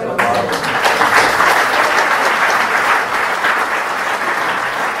coming up.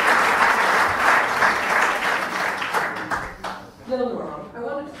 I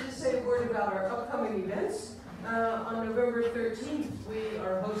wanted to just say a word about our upcoming events. On November 13th, we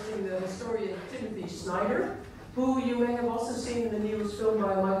are hosting the historian Timothy Snyder, who you may have also seen in the newest film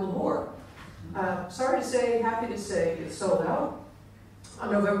by Michael Moore. Sorry to say, happy to say, it's sold out. On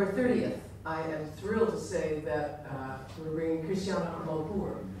November 30th, I am thrilled to say that we're bringing Christiane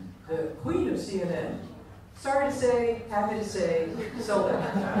Amanpour, the queen of CNN. Sorry to say, happy to say, sold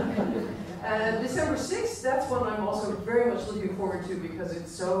out. December 6th, that's one I'm also very much looking forward to because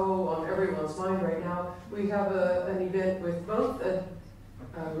it's so on everyone's mind right now. We have an event with both a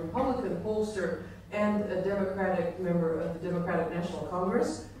Republican pollster and a Democratic member of the Democratic National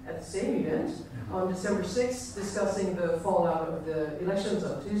Congress at the same event on December 6th, discussing the fallout of the elections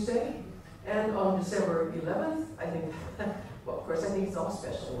on Tuesday. And on December 11th, I think, well, of course, I think it's all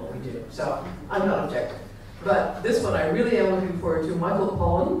special what we do, so I'm not objecting. But this one I really am looking forward to. Michael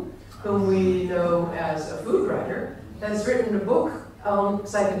Pollan, whom we know as a food writer, has written a book on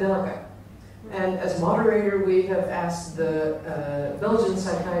psychedelica. And as moderator, we have asked the Belgian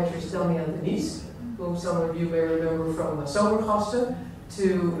psychiatrist Damian Denise, whom some of you may remember from the Zomergasten,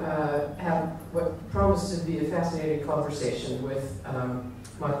 to have what promises to be a fascinating conversation with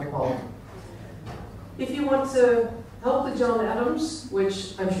Michael Pollan. If you want to help the John Adams,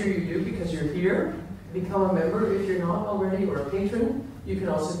 which I'm sure you do because you're here, become a member if you're not already, or a patron. You can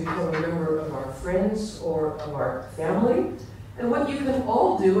also become a member of our friends or of our family. And what you can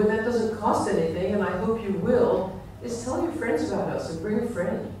all do, and that doesn't cost anything, and I hope you will, is tell your friends about us and bring a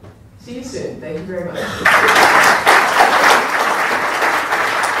friend. See you soon. Thank you very much.